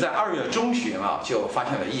呢，你们在2月中旬就发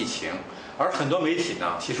现了疫情，而很多媒体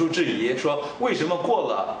呢提出质疑，说为什么过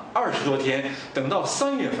了20多天，等到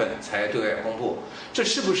3月份才对外公布？这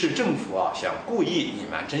是不是政府想故意隐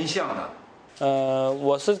瞒真相呢？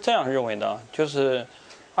我是这样认为的，就是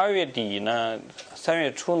2月底呢，3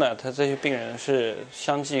月初呢，他这些病人是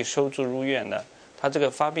相继收治入院的。它这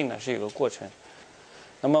个发病呢是有个过程，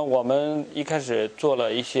那么我们一开始做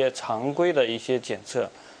了一些常规的一些检测，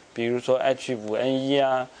比如说 H5N1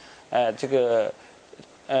 啊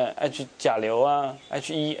，H 甲流啊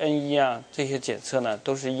 ，H1N1 啊，这些检测呢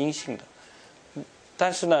都是阴性的。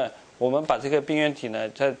但是呢，我们把这个病原体呢，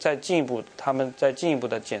在进一步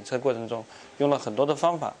的检测过程中，用了很多的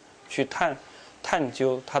方法去探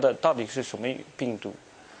究它的到底是什么病毒。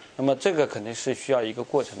那那么这个肯定是需要一个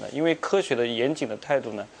过程的，因为科学的严谨的态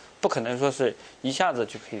度呢，不可能说是一下子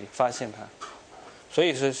就可以发现它，所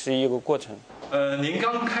以说是一个过程。您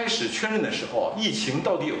刚开始确认的时候，疫情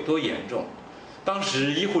到底有多严重？当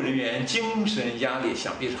时医护人员精神压力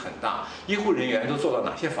想必是很大，医护人员都做了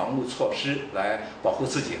哪些防护措施来保护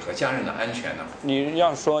自己和家人的安全呢？你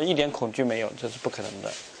要说一点恐惧没有，这是不可能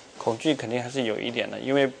的，恐惧肯定还是有一点的，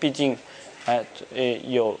因为毕竟，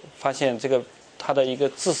有发现这个它的一个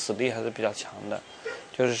致死率还是比较强的，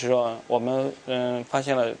就是说我们发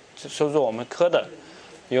现了收入我们科的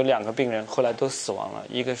有2个病人后来都死亡了，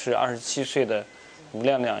一个是27岁的吴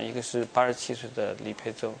亮亮，一个是87岁的李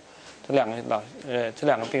培洲。这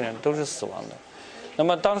两个病人都是死亡的。那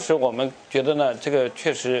么当时我们觉得呢，这个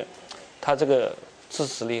确实，它这个致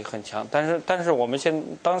死率很强，但是我们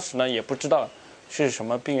当时呢也不知道是什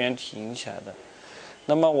么病原体引起来的。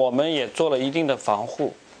那么我们也做了一定的防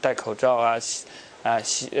护，戴口罩啊，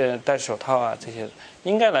戴手套啊这些，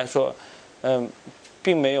应该来说，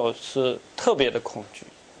并没有是特别的恐惧，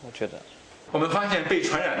我觉得。我们发现被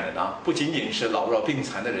传染的呢，不仅仅是老弱病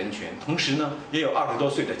残的人群，同时呢，也有20多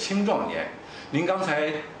岁的青壮年。您刚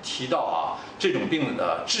才提到啊，这种病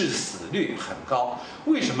的致死率很高，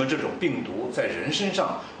为什么这种病毒在人身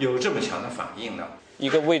上有这么强的反应呢？一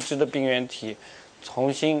个未知的病原体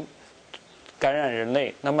重新感染人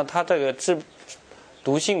类，那么它这个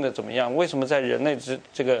毒性的怎么样？为什么在人类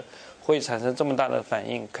这个会产生这么大的反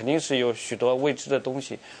应？肯定是有许多未知的东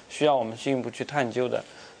西需要我们进一步去探究的。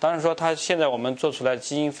当然说，它现在我们做出来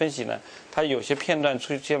基因分析呢，它有些片段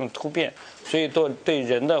出现了突变，所以对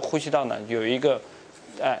人的呼吸道呢有一个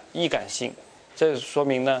易感性，这说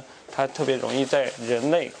明呢它特别容易在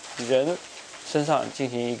人身上进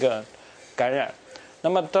行一个感染。那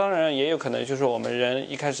么当然也有可能就是我们人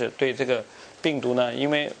一开始对这个病毒呢，因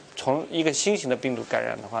为从一个新型的病毒感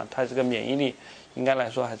染的话，它这个免疫力应该来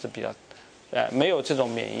说还是比较没有这种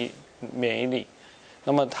免疫力。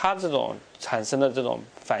那么它这种产生的这种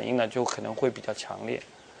反应呢，就可能会比较强烈，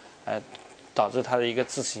导致它的一个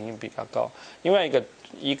致死性比较高。另外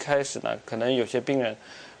一开始呢，可能有些病人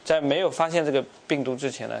在没有发现这个病毒之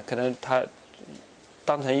前呢，可能他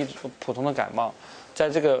当成一种普通的感冒，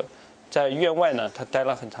在院外呢，他待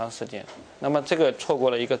了很长时间，那么这个错过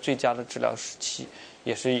了一个最佳的治疗时期，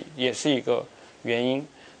也是一个原因。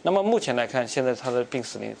那么目前来看，现在它的病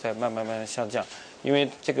死率在慢慢下降，因为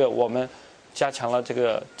这个我们加强了这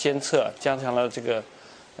个监测，加强了这个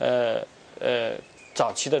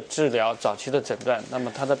早期的治疗、早期的诊断，那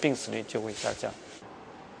么它的病死率就会下降。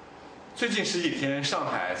最近10几天，上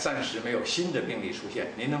海暂时没有新的病例出现，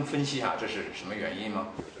您能分析一下这是什么原因吗？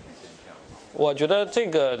我觉得这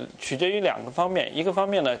个取决于2个方面，一个方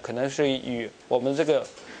面呢，可能是与我们这个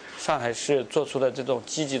上海市做出的这种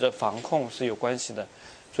积极的防控是有关系的，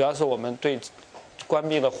主要是我们对关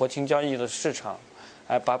闭了活禽交易的市场，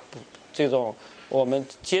把这种我们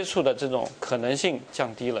接触的这种可能性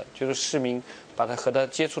降低了，就是市民把它和它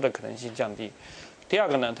接触的可能性降低。第二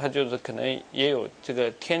个呢，它就是可能也有这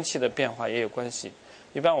个天气的变化也有关系。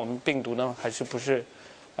一般我们病毒呢还是不是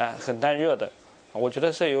很耐热的，我觉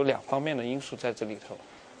得是有2方面的因素在这里头。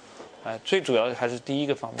最主要的还是第一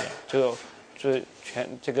个方面，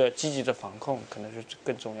这个积极的防控可能是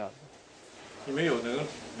更重要的。你们有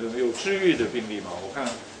治愈的病例吗？我看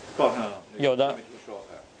报上有的。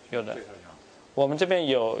我们这边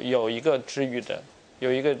有一个治愈的，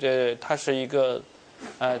有一个他是一个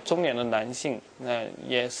中年的男性，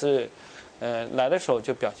也是来的时候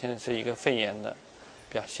就表现是一个肺炎的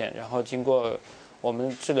表现，然后经过我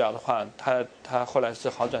们治疗的话，他后来是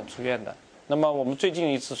好转出院的。那么我们最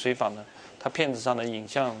近一次随访呢，他片子上的影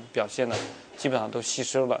像表现呢，基本上都吸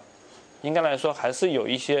收了。应该来说，还是有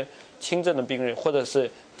一些轻症的病人，或者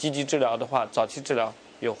是积极治疗的话，早期治疗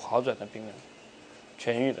有好转的病人，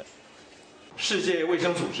痊愈的。世界卫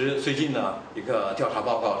生组织最近呢一个调查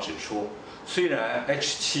报告指出，虽然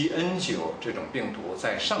H7N9 这种病毒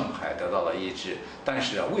在上海得到了抑制，但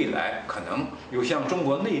是未来可能有向中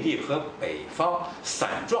国内地和北方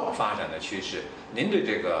散状发展的趋势。您对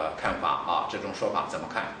这个看法这种说法怎么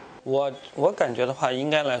看？我感觉的话，应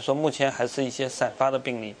该来说，目前还是一些散发的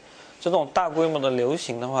病例。这种大规模的流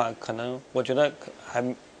行的话，可能我觉得还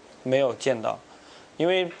没有见到，因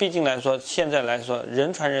为毕竟来说，现在来说，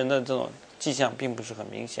人传人的这种迹象并不是很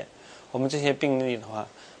明显。我们这些病例的话，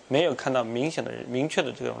没有看到明确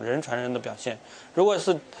的这种人传人的表现。如果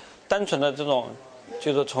是单纯的这种，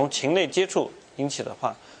就是从禽类接触引起的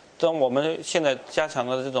话，当我们现在加强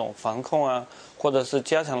了这种防控啊，或者是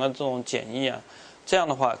加强了这种检疫啊，这样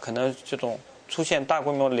的话，可能这种出现大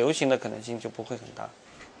规模流行的可能性就不会很大。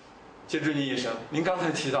接着林医生，您刚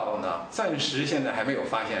才提到呢，暂时现在还没有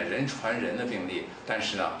发现人传人的病例，但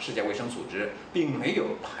是呢，世界卫生组织并没有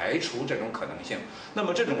排除这种可能性。那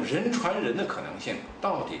么这种人传人的可能性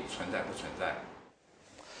到底存在不存在？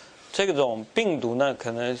这种病毒呢，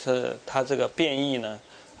可能是它这个变异呢，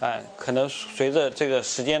可能随着这个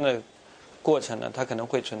时间的过程呢，它可能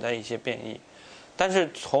会存在一些变异。但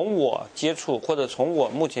是从我接触或者从我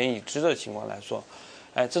目前已知的情况来说，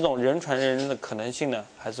这种人传人的可能性呢，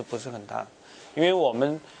还是不是很大，因为我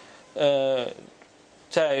们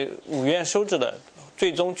在5院收治的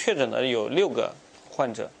最终确诊的有6个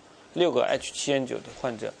患者，6个 H7N9 的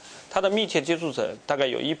患者，他的密切接触者大概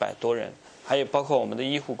有100多人，还有包括我们的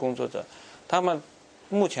医护工作者，他们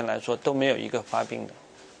目前来说都没有一个发病的，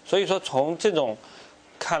所以说从这种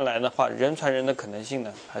看来的话，人传人的可能性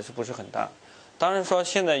呢，还是不是很大。当然说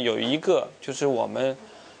现在有一个就是我们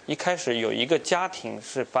一开始有一个家庭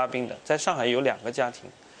是发病的，在上海有2个家庭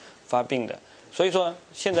发病的，所以说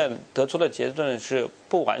现在得出的结论是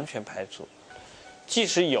不完全排除，即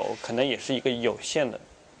使有可能也是一个有限的，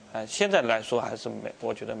现在来说还是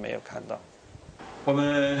我觉得没有看到。我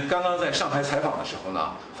们刚刚在上海采访的时候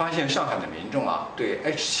呢，发现上海的民众对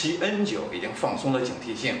H7N9 已经放松了警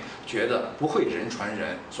惕性，觉得不会人传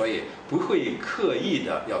人，所以不会刻意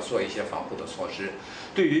的要做一些防护的措施。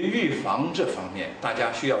对于预防这方面，大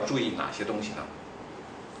家需要注意哪些东西呢？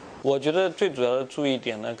我觉得最主要的注意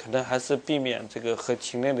点呢，可能还是避免这个和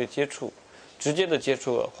禽类的接触，直接的接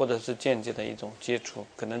触或者是间接的一种接触，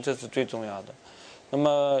可能这是最重要的。那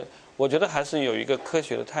么我觉得还是有一个科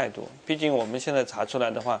学的态度，毕竟我们现在查出来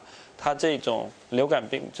的话，它这种流感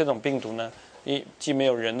病这种病毒呢，既没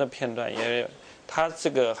有人的片段，也它这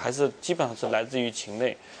个还是基本上是来自于禽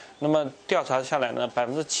类。那么调查下来呢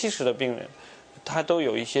，70%的病人他都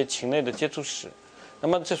有一些禽类的接触史。那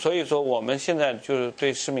么所以说我们现在就是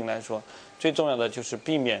对市民来说，最重要的就是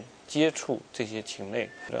避免接触这些禽类，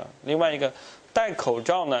对吧？另外一个戴口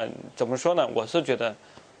罩呢，怎么说呢？我是觉得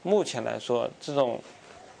目前来说，这种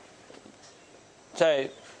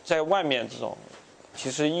在外面这种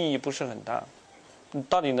其实意义不是很大，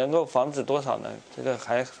到底能够防止多少呢？这个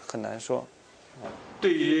还很难说。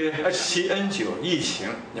对于 H7N9 疫情，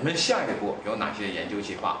你们下一步有哪些研究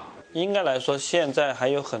计划？应该来说，现在还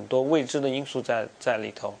有很多未知的因素在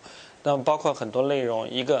里头，那么包括很多内容，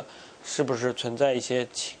一个是不是存在一些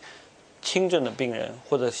轻症的病人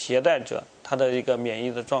或者携带者，他的一个免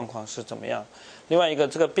疫的状况是怎么样？另外一个，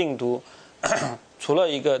这个病毒除了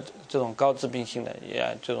一个这种高致病性的，也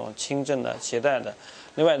这种轻症的携带的，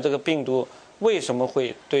另外这个病毒为什么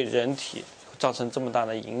会对人体造成这么大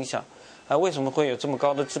的影响？为什么会有这么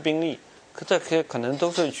高的致病力？这些可能都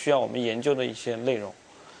是需要我们研究的一些内容。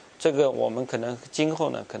这个我们可能今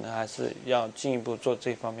后呢，可能还是要进一步做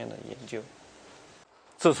这方面的研究。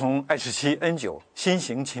自从 H7N9 新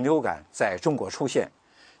型禽流感在中国出现，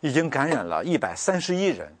已经感染了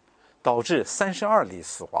131人，导致32例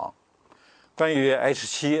死亡。关于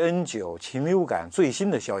H7N9 禽流感最新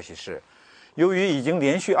的消息是，由于已经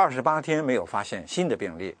连续28天没有发现新的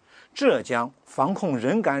病例，浙江防控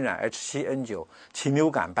人感染 H7N9 禽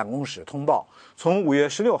流感办公室通报，从5月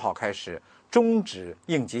16号开始终止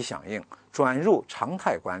应急响应，转入常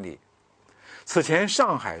态管理。此前，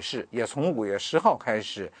上海市也从5月10号开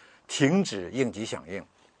始停止应急响应。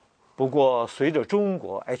不过，随着中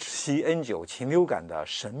国 H7N9 禽流感的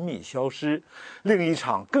神秘消失，另一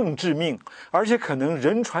场更致命而且可能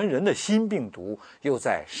人传人的新病毒又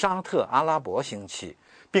在沙特阿拉伯兴起，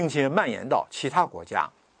并且蔓延到其他国家。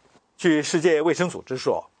据世界卫生组织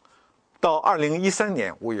说，到2013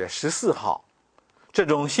年5月14号，这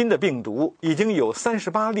种新的病毒已经有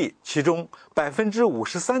38例，其中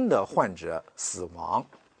53%的患者死亡。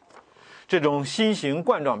这种新型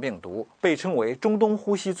冠状病毒被称为中东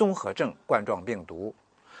呼吸综合症冠状病毒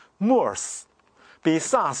MERS， 比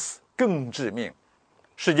SARS 更致命。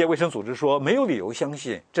世界卫生组织说，没有理由相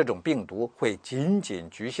信这种病毒会仅仅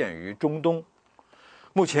局限于中东。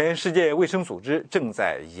目前，世界卫生组织正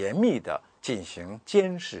在严密地进行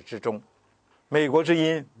监视之中。美国之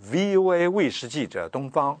音 VOA 卫视记者东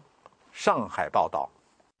方，上海报道。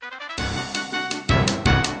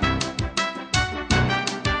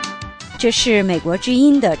这是美国之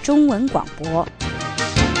音的中文广播。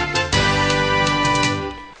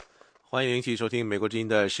欢迎继续收听美国之音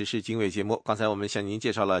的时事经纬节目。刚才我们向您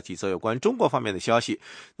介绍了几则有关中国方面的消息。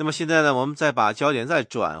那么现在呢，我们再把焦点再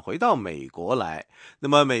转回到美国来。那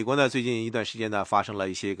么美国呢，最近一段时间呢，发生了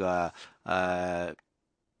一些个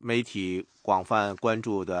媒体广泛关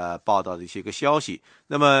注的报道的一些个消息。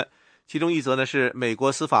那么其中一则呢，是美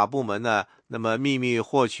国司法部门呢，那么秘密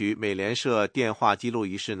获取美联社电话记录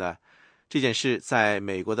一事呢，这件事在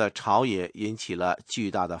美国的朝野引起了巨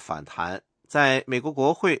大的反弹。在美国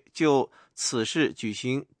国会就此事举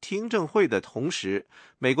行听证会的同时，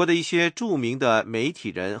美国的一些著名的媒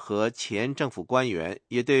体人和前政府官员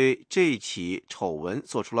也对这起丑闻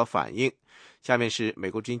做出了反应。下面是美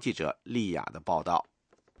国之音记者丽雅的报道。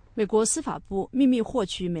美国司法部秘密获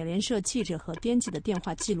取美联社记者和编辑的电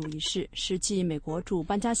话记录一事，是继美国驻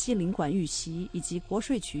班加西领馆遇袭以及国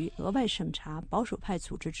税局额外审查保守派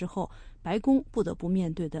组织之后，白宫不得不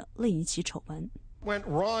面对的另一起丑闻。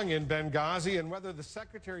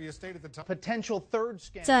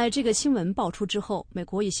在这个新闻爆出之后，美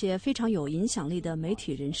国一些非常有影响力的媒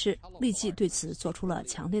体人士立即对此做出了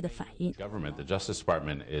强烈的反应。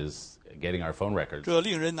这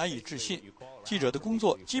令人难以置信。记者的工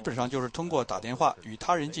作基本上就是通过打电话与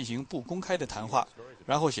他人进行不公开的谈话，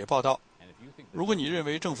然后写报道。如果你认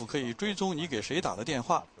为政府可以追踪你给谁打的电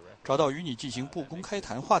话，找到与你进行不公开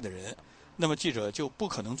谈话的人，那么记者就不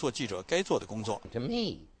可能做记者该做的工作。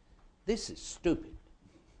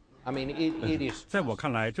在我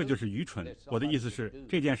看来，这就是愚蠢。我的意思是，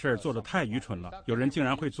这件事做得太愚蠢了，有人竟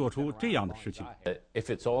然会做出这样的事情。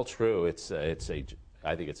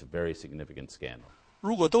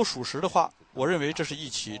如果都属实的话，我认为这是一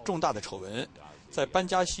起重大的丑闻。在班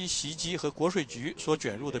加西袭击和国税局所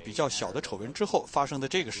卷入的比较小的丑闻之后发生的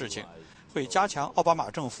这个事情，会加强奥巴马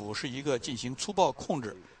政府是一个进行粗暴控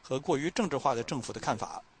制和过于政治化的政府的看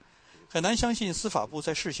法。很难相信司法部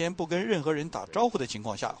在事先不跟任何人打招呼的情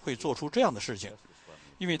况下会做出这样的事情，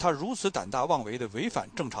因为他如此胆大妄为地违反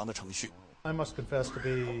正常的程序。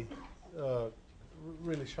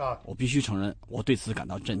我必须承认，我对此感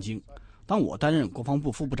到震惊。当我担任国防部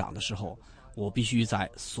副部长的时候，我必须在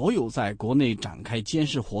所有在国内展开监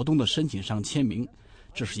视活动的申请上签名，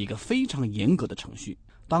这是一个非常严格的程序。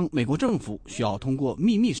当美国政府需要通过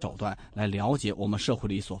秘密手段来了解我们社会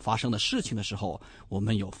里所发生的事情的时候，我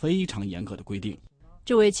们有非常严格的规定。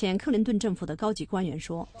这位前克林顿政府的高级官员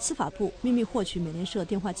说，司法部秘密获取美联社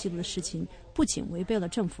电话记录的事情不仅违背了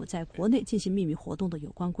政府在国内进行秘密活动的有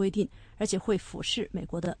关规定，而且会腐蚀美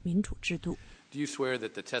国的民主制度。Do you swear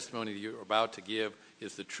that the testimony that you're about to give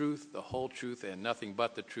is the truth, the whole truth, and nothing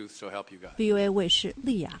but the truth, so help you God? VOA 卫视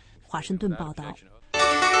丽雅华盛顿报道。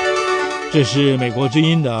这是美国之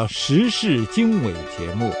音的时事经纬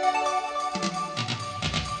节目。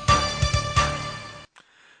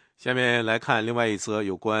下面来看另外一则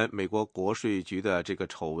有关美国国税局的这个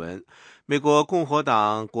丑闻。美国共和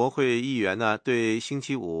党国会议员呢，对星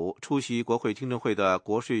期五出席国会听证会的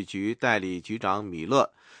国税局代理局长米勒，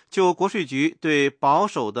就国税局对保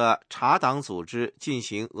守的查党组织进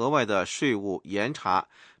行额外的税务严查，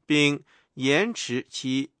并延迟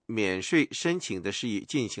其免税申请的事宜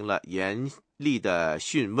进行了严厉的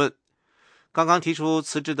讯问。刚刚提出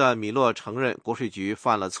辞职的米勒承认国税局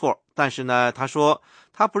犯了错，但是呢，他说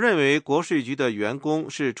他不认为国税局的员工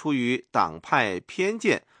是出于党派偏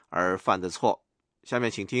见而犯的错。下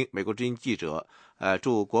面请听美国之音记者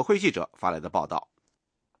驻国会记者发来的报道。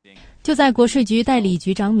就在国税局代理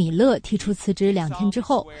局长米勒提出辞职2天之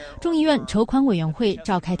后，众议院筹款委员会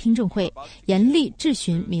召开听证会，严厉质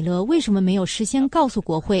询米勒为什么没有事先告诉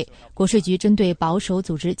国会，国税局针对保守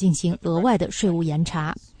组织进行额外的税务严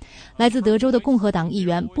查。来自德州的共和党议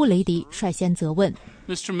员布雷迪率先责问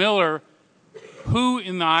Mr. Miller, who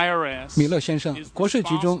in the IRS 米勒先生，国税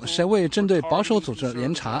局中谁为针对保守组织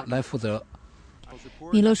严查来负责？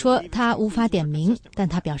米勒说他无法点名，但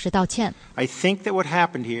他表示道歉。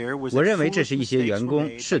我认为这是一些员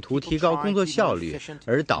工试图提高工作效率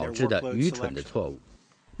而导致的愚蠢的错误。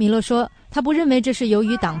米勒说他不认为这是由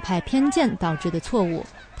于党派偏见导致的错误。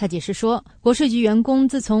他解释说，国税局员工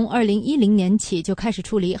自从2010年起就开始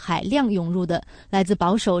处理海量涌入的来自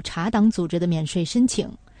保守查党组织的免税申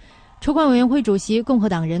请。筹款委员会主席共和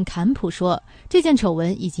党人坎普说，这件丑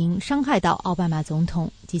闻已经伤害到奥巴马总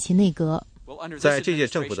统及其内阁。在这届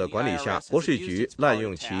政府的管理下，国税局滥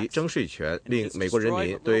用其征税权，令美国人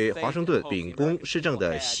民对华盛顿秉公施政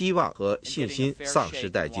的希望和信心丧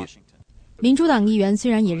失殆尽。民主党议员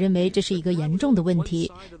虽然也认为这是一个严重的问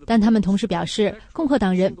题，但他们同时表示，共和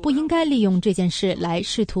党人不应该利用这件事来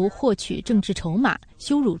试图获取政治筹码，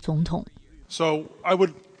羞辱总统。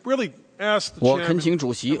我恳请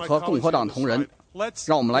主席和共和党同仁，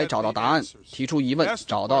让我们来找到答案，提出疑问，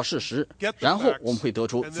找到事实，然后我们会得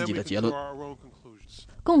出自己的结论。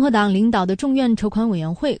共和党领导的众院筹款委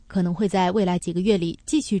员会可能会在未来几个月里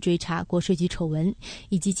继续追查国税局丑闻，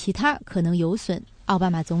以及其他可能有损奥巴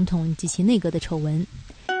马总统及其内阁的丑闻。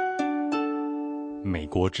美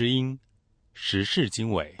国之音，时事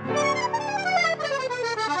经纬。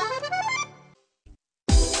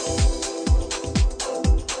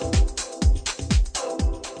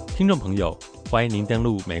听听众朋友，欢迎您登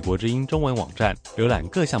录美国之音中文网站，浏览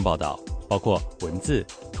各项报道，包括文字、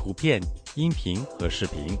图片、音频和视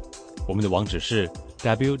频。我们的网址是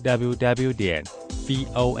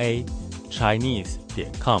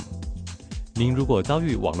www.voachinese.com。您如果遭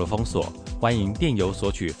遇网络封锁，欢迎电邮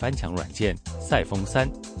索取翻墙软件赛风3，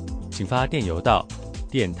请发电邮到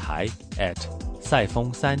电台赛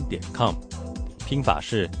风3.com， 拼法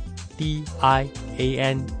是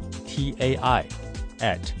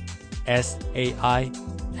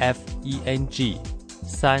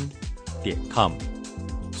diantai@saifeng3.com，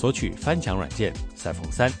 索取翻墙软件赛风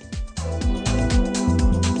3。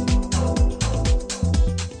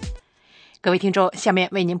各位听众，下面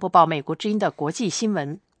为您播报美国之音的国际新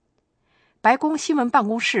闻。白宫新闻办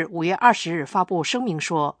公室5月20日发布声明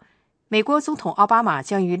说，美国总统奥巴马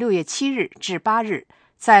将于6月7日至8日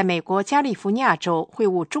在美国加利福尼亚州会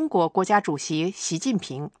晤中国国家主席习近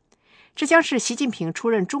平，这将是习近平出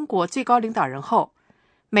任中国最高领导人后，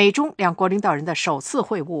美中两国领导人的首次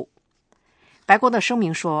会晤。白宫的声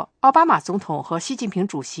明说，奥巴马总统和习近平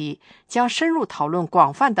主席将深入讨论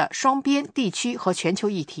广泛的双边、地区和全球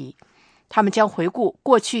议题。他们将回顾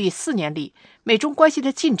过去4年里美中关系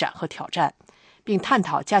的进展和挑战，并探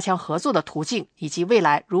讨加强合作的途径以及未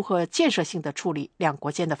来如何建设性地处理两国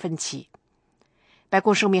间的分歧。白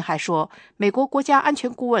宫声明还说，美国国家安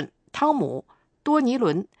全顾问汤姆·多尼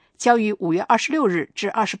伦将于5月26日至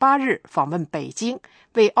28日访问北京，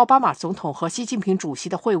为奥巴马总统和习近平主席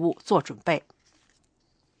的会晤做准备。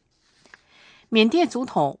缅甸总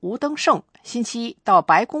统吴登盛星期一到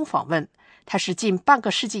白宫访问，他是近半个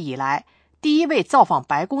世纪以来第一位造访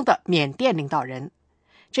白宫的缅甸领导人，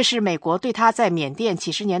这是美国对他在缅甸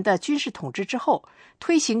几十年的军事统治之后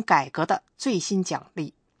推行改革的最新奖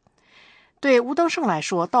励。对吴登盛来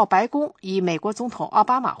说，到白宫与美国总统奥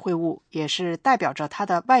巴马会晤，也是代表着他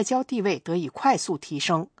的外交地位得以快速提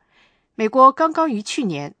升。美国刚刚于去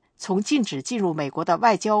年从禁止进入美国的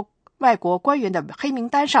外国官员的黑名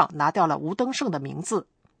单上拿掉了吴登盛的名字。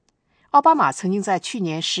奥巴马曾经在去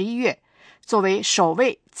年11月作为首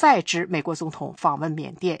位在职美国总统访问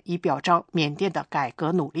缅甸，以表彰缅甸的改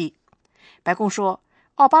革努力。白宫说，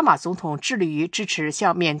奥巴马总统致力于支持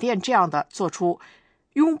像缅甸这样的做出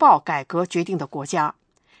拥抱改革决定的国家，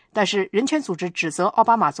但是人权组织指责奥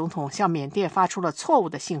巴马总统向缅甸发出了错误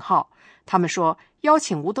的信号。他们说，邀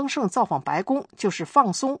请吴登盛造访白宫就是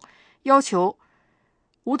放松要求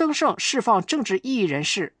吴登盛释放政治异议人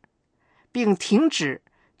士，并停止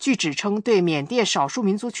据指称对缅甸少数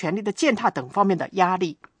民族权利的践踏等方面的压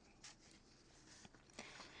力。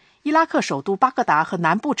伊拉克首都巴格达和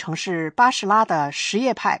南部城市巴士拉的什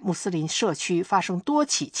叶派穆斯林社区发生多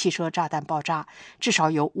起汽车炸弹爆炸，至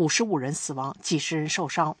少有55人死亡，几十人受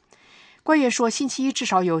伤。官员说，星期一至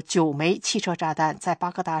少有9枚汽车炸弹在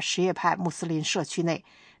巴格达什叶派穆斯林社区内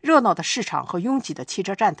热闹的市场和拥挤的汽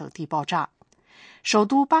车站等地爆炸。首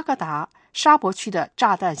都巴格达沙博区的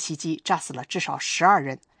炸弹袭击炸死了至少12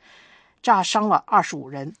人，炸伤了25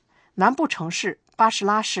人。南部城市巴士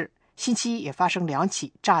拉市星期一也发生2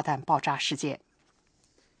起炸弹爆炸事件。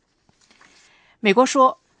美国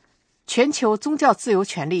说，全球宗教自由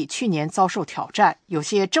权利去年遭受挑战，有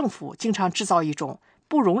些政府经常制造一种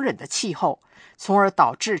不容忍的气候，从而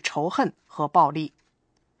导致仇恨和暴力。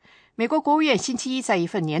美国国务院星期一在一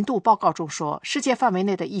份年度报告中说，世界范围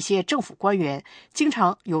内的一些政府官员经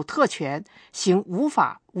常有特权，行无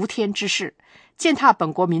法无天之事，践踏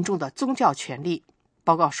本国民众的宗教权利。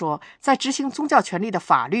报告说，在执行宗教权利的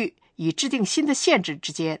法律与制定新的限制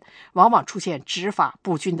之间，往往出现执法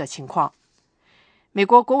不均的情况。美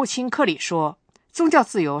国国务卿克里说，宗教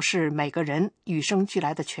自由是每个人与生俱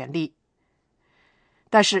来的权利，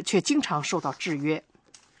但是却经常受到制约。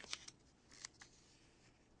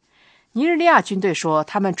尼日利亚军队说，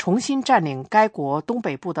他们重新占领该国东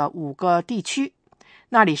北部的5个地区，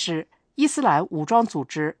那里是伊斯兰武装组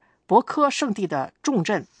织博科圣地的重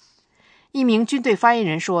镇。一名军队发言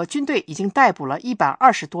人说，军队已经逮捕了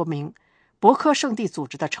120多名博科圣地组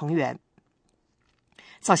织的成员。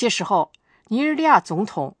早些时候，尼日利亚总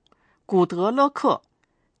统古德勒克·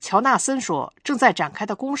乔纳森说，正在展开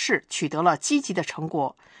的攻势取得了积极的成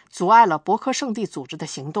果，阻碍了博科圣地组织的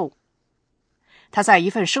行动。他在一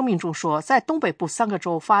份声明中说，在东北部3个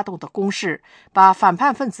州发动的攻势把反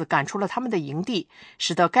叛分子赶出了他们的营地，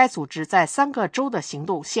使得该组织在3个州的行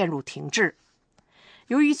动陷入停滞。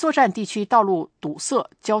由于作战地区道路堵塞，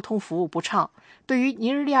交通服务不畅，对于尼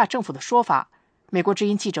日利亚政府的说法，美国之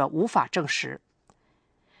音记者无法证实。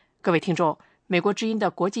各位听众，美国之音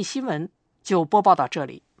的国际新闻就播报到这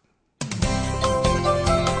里。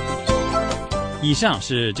以上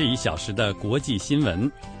是这1小时的国际新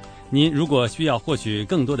闻。您如果需要获取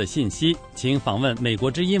更多的信息，请访问美国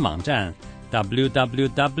之音网站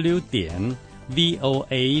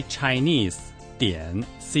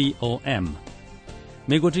www.voachinese.com。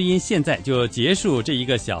美国之音现在就结束这1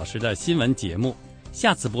个小时的新闻节目，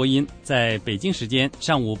下次播音在北京时间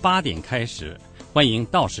上午8点开始，欢迎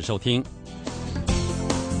到时收听。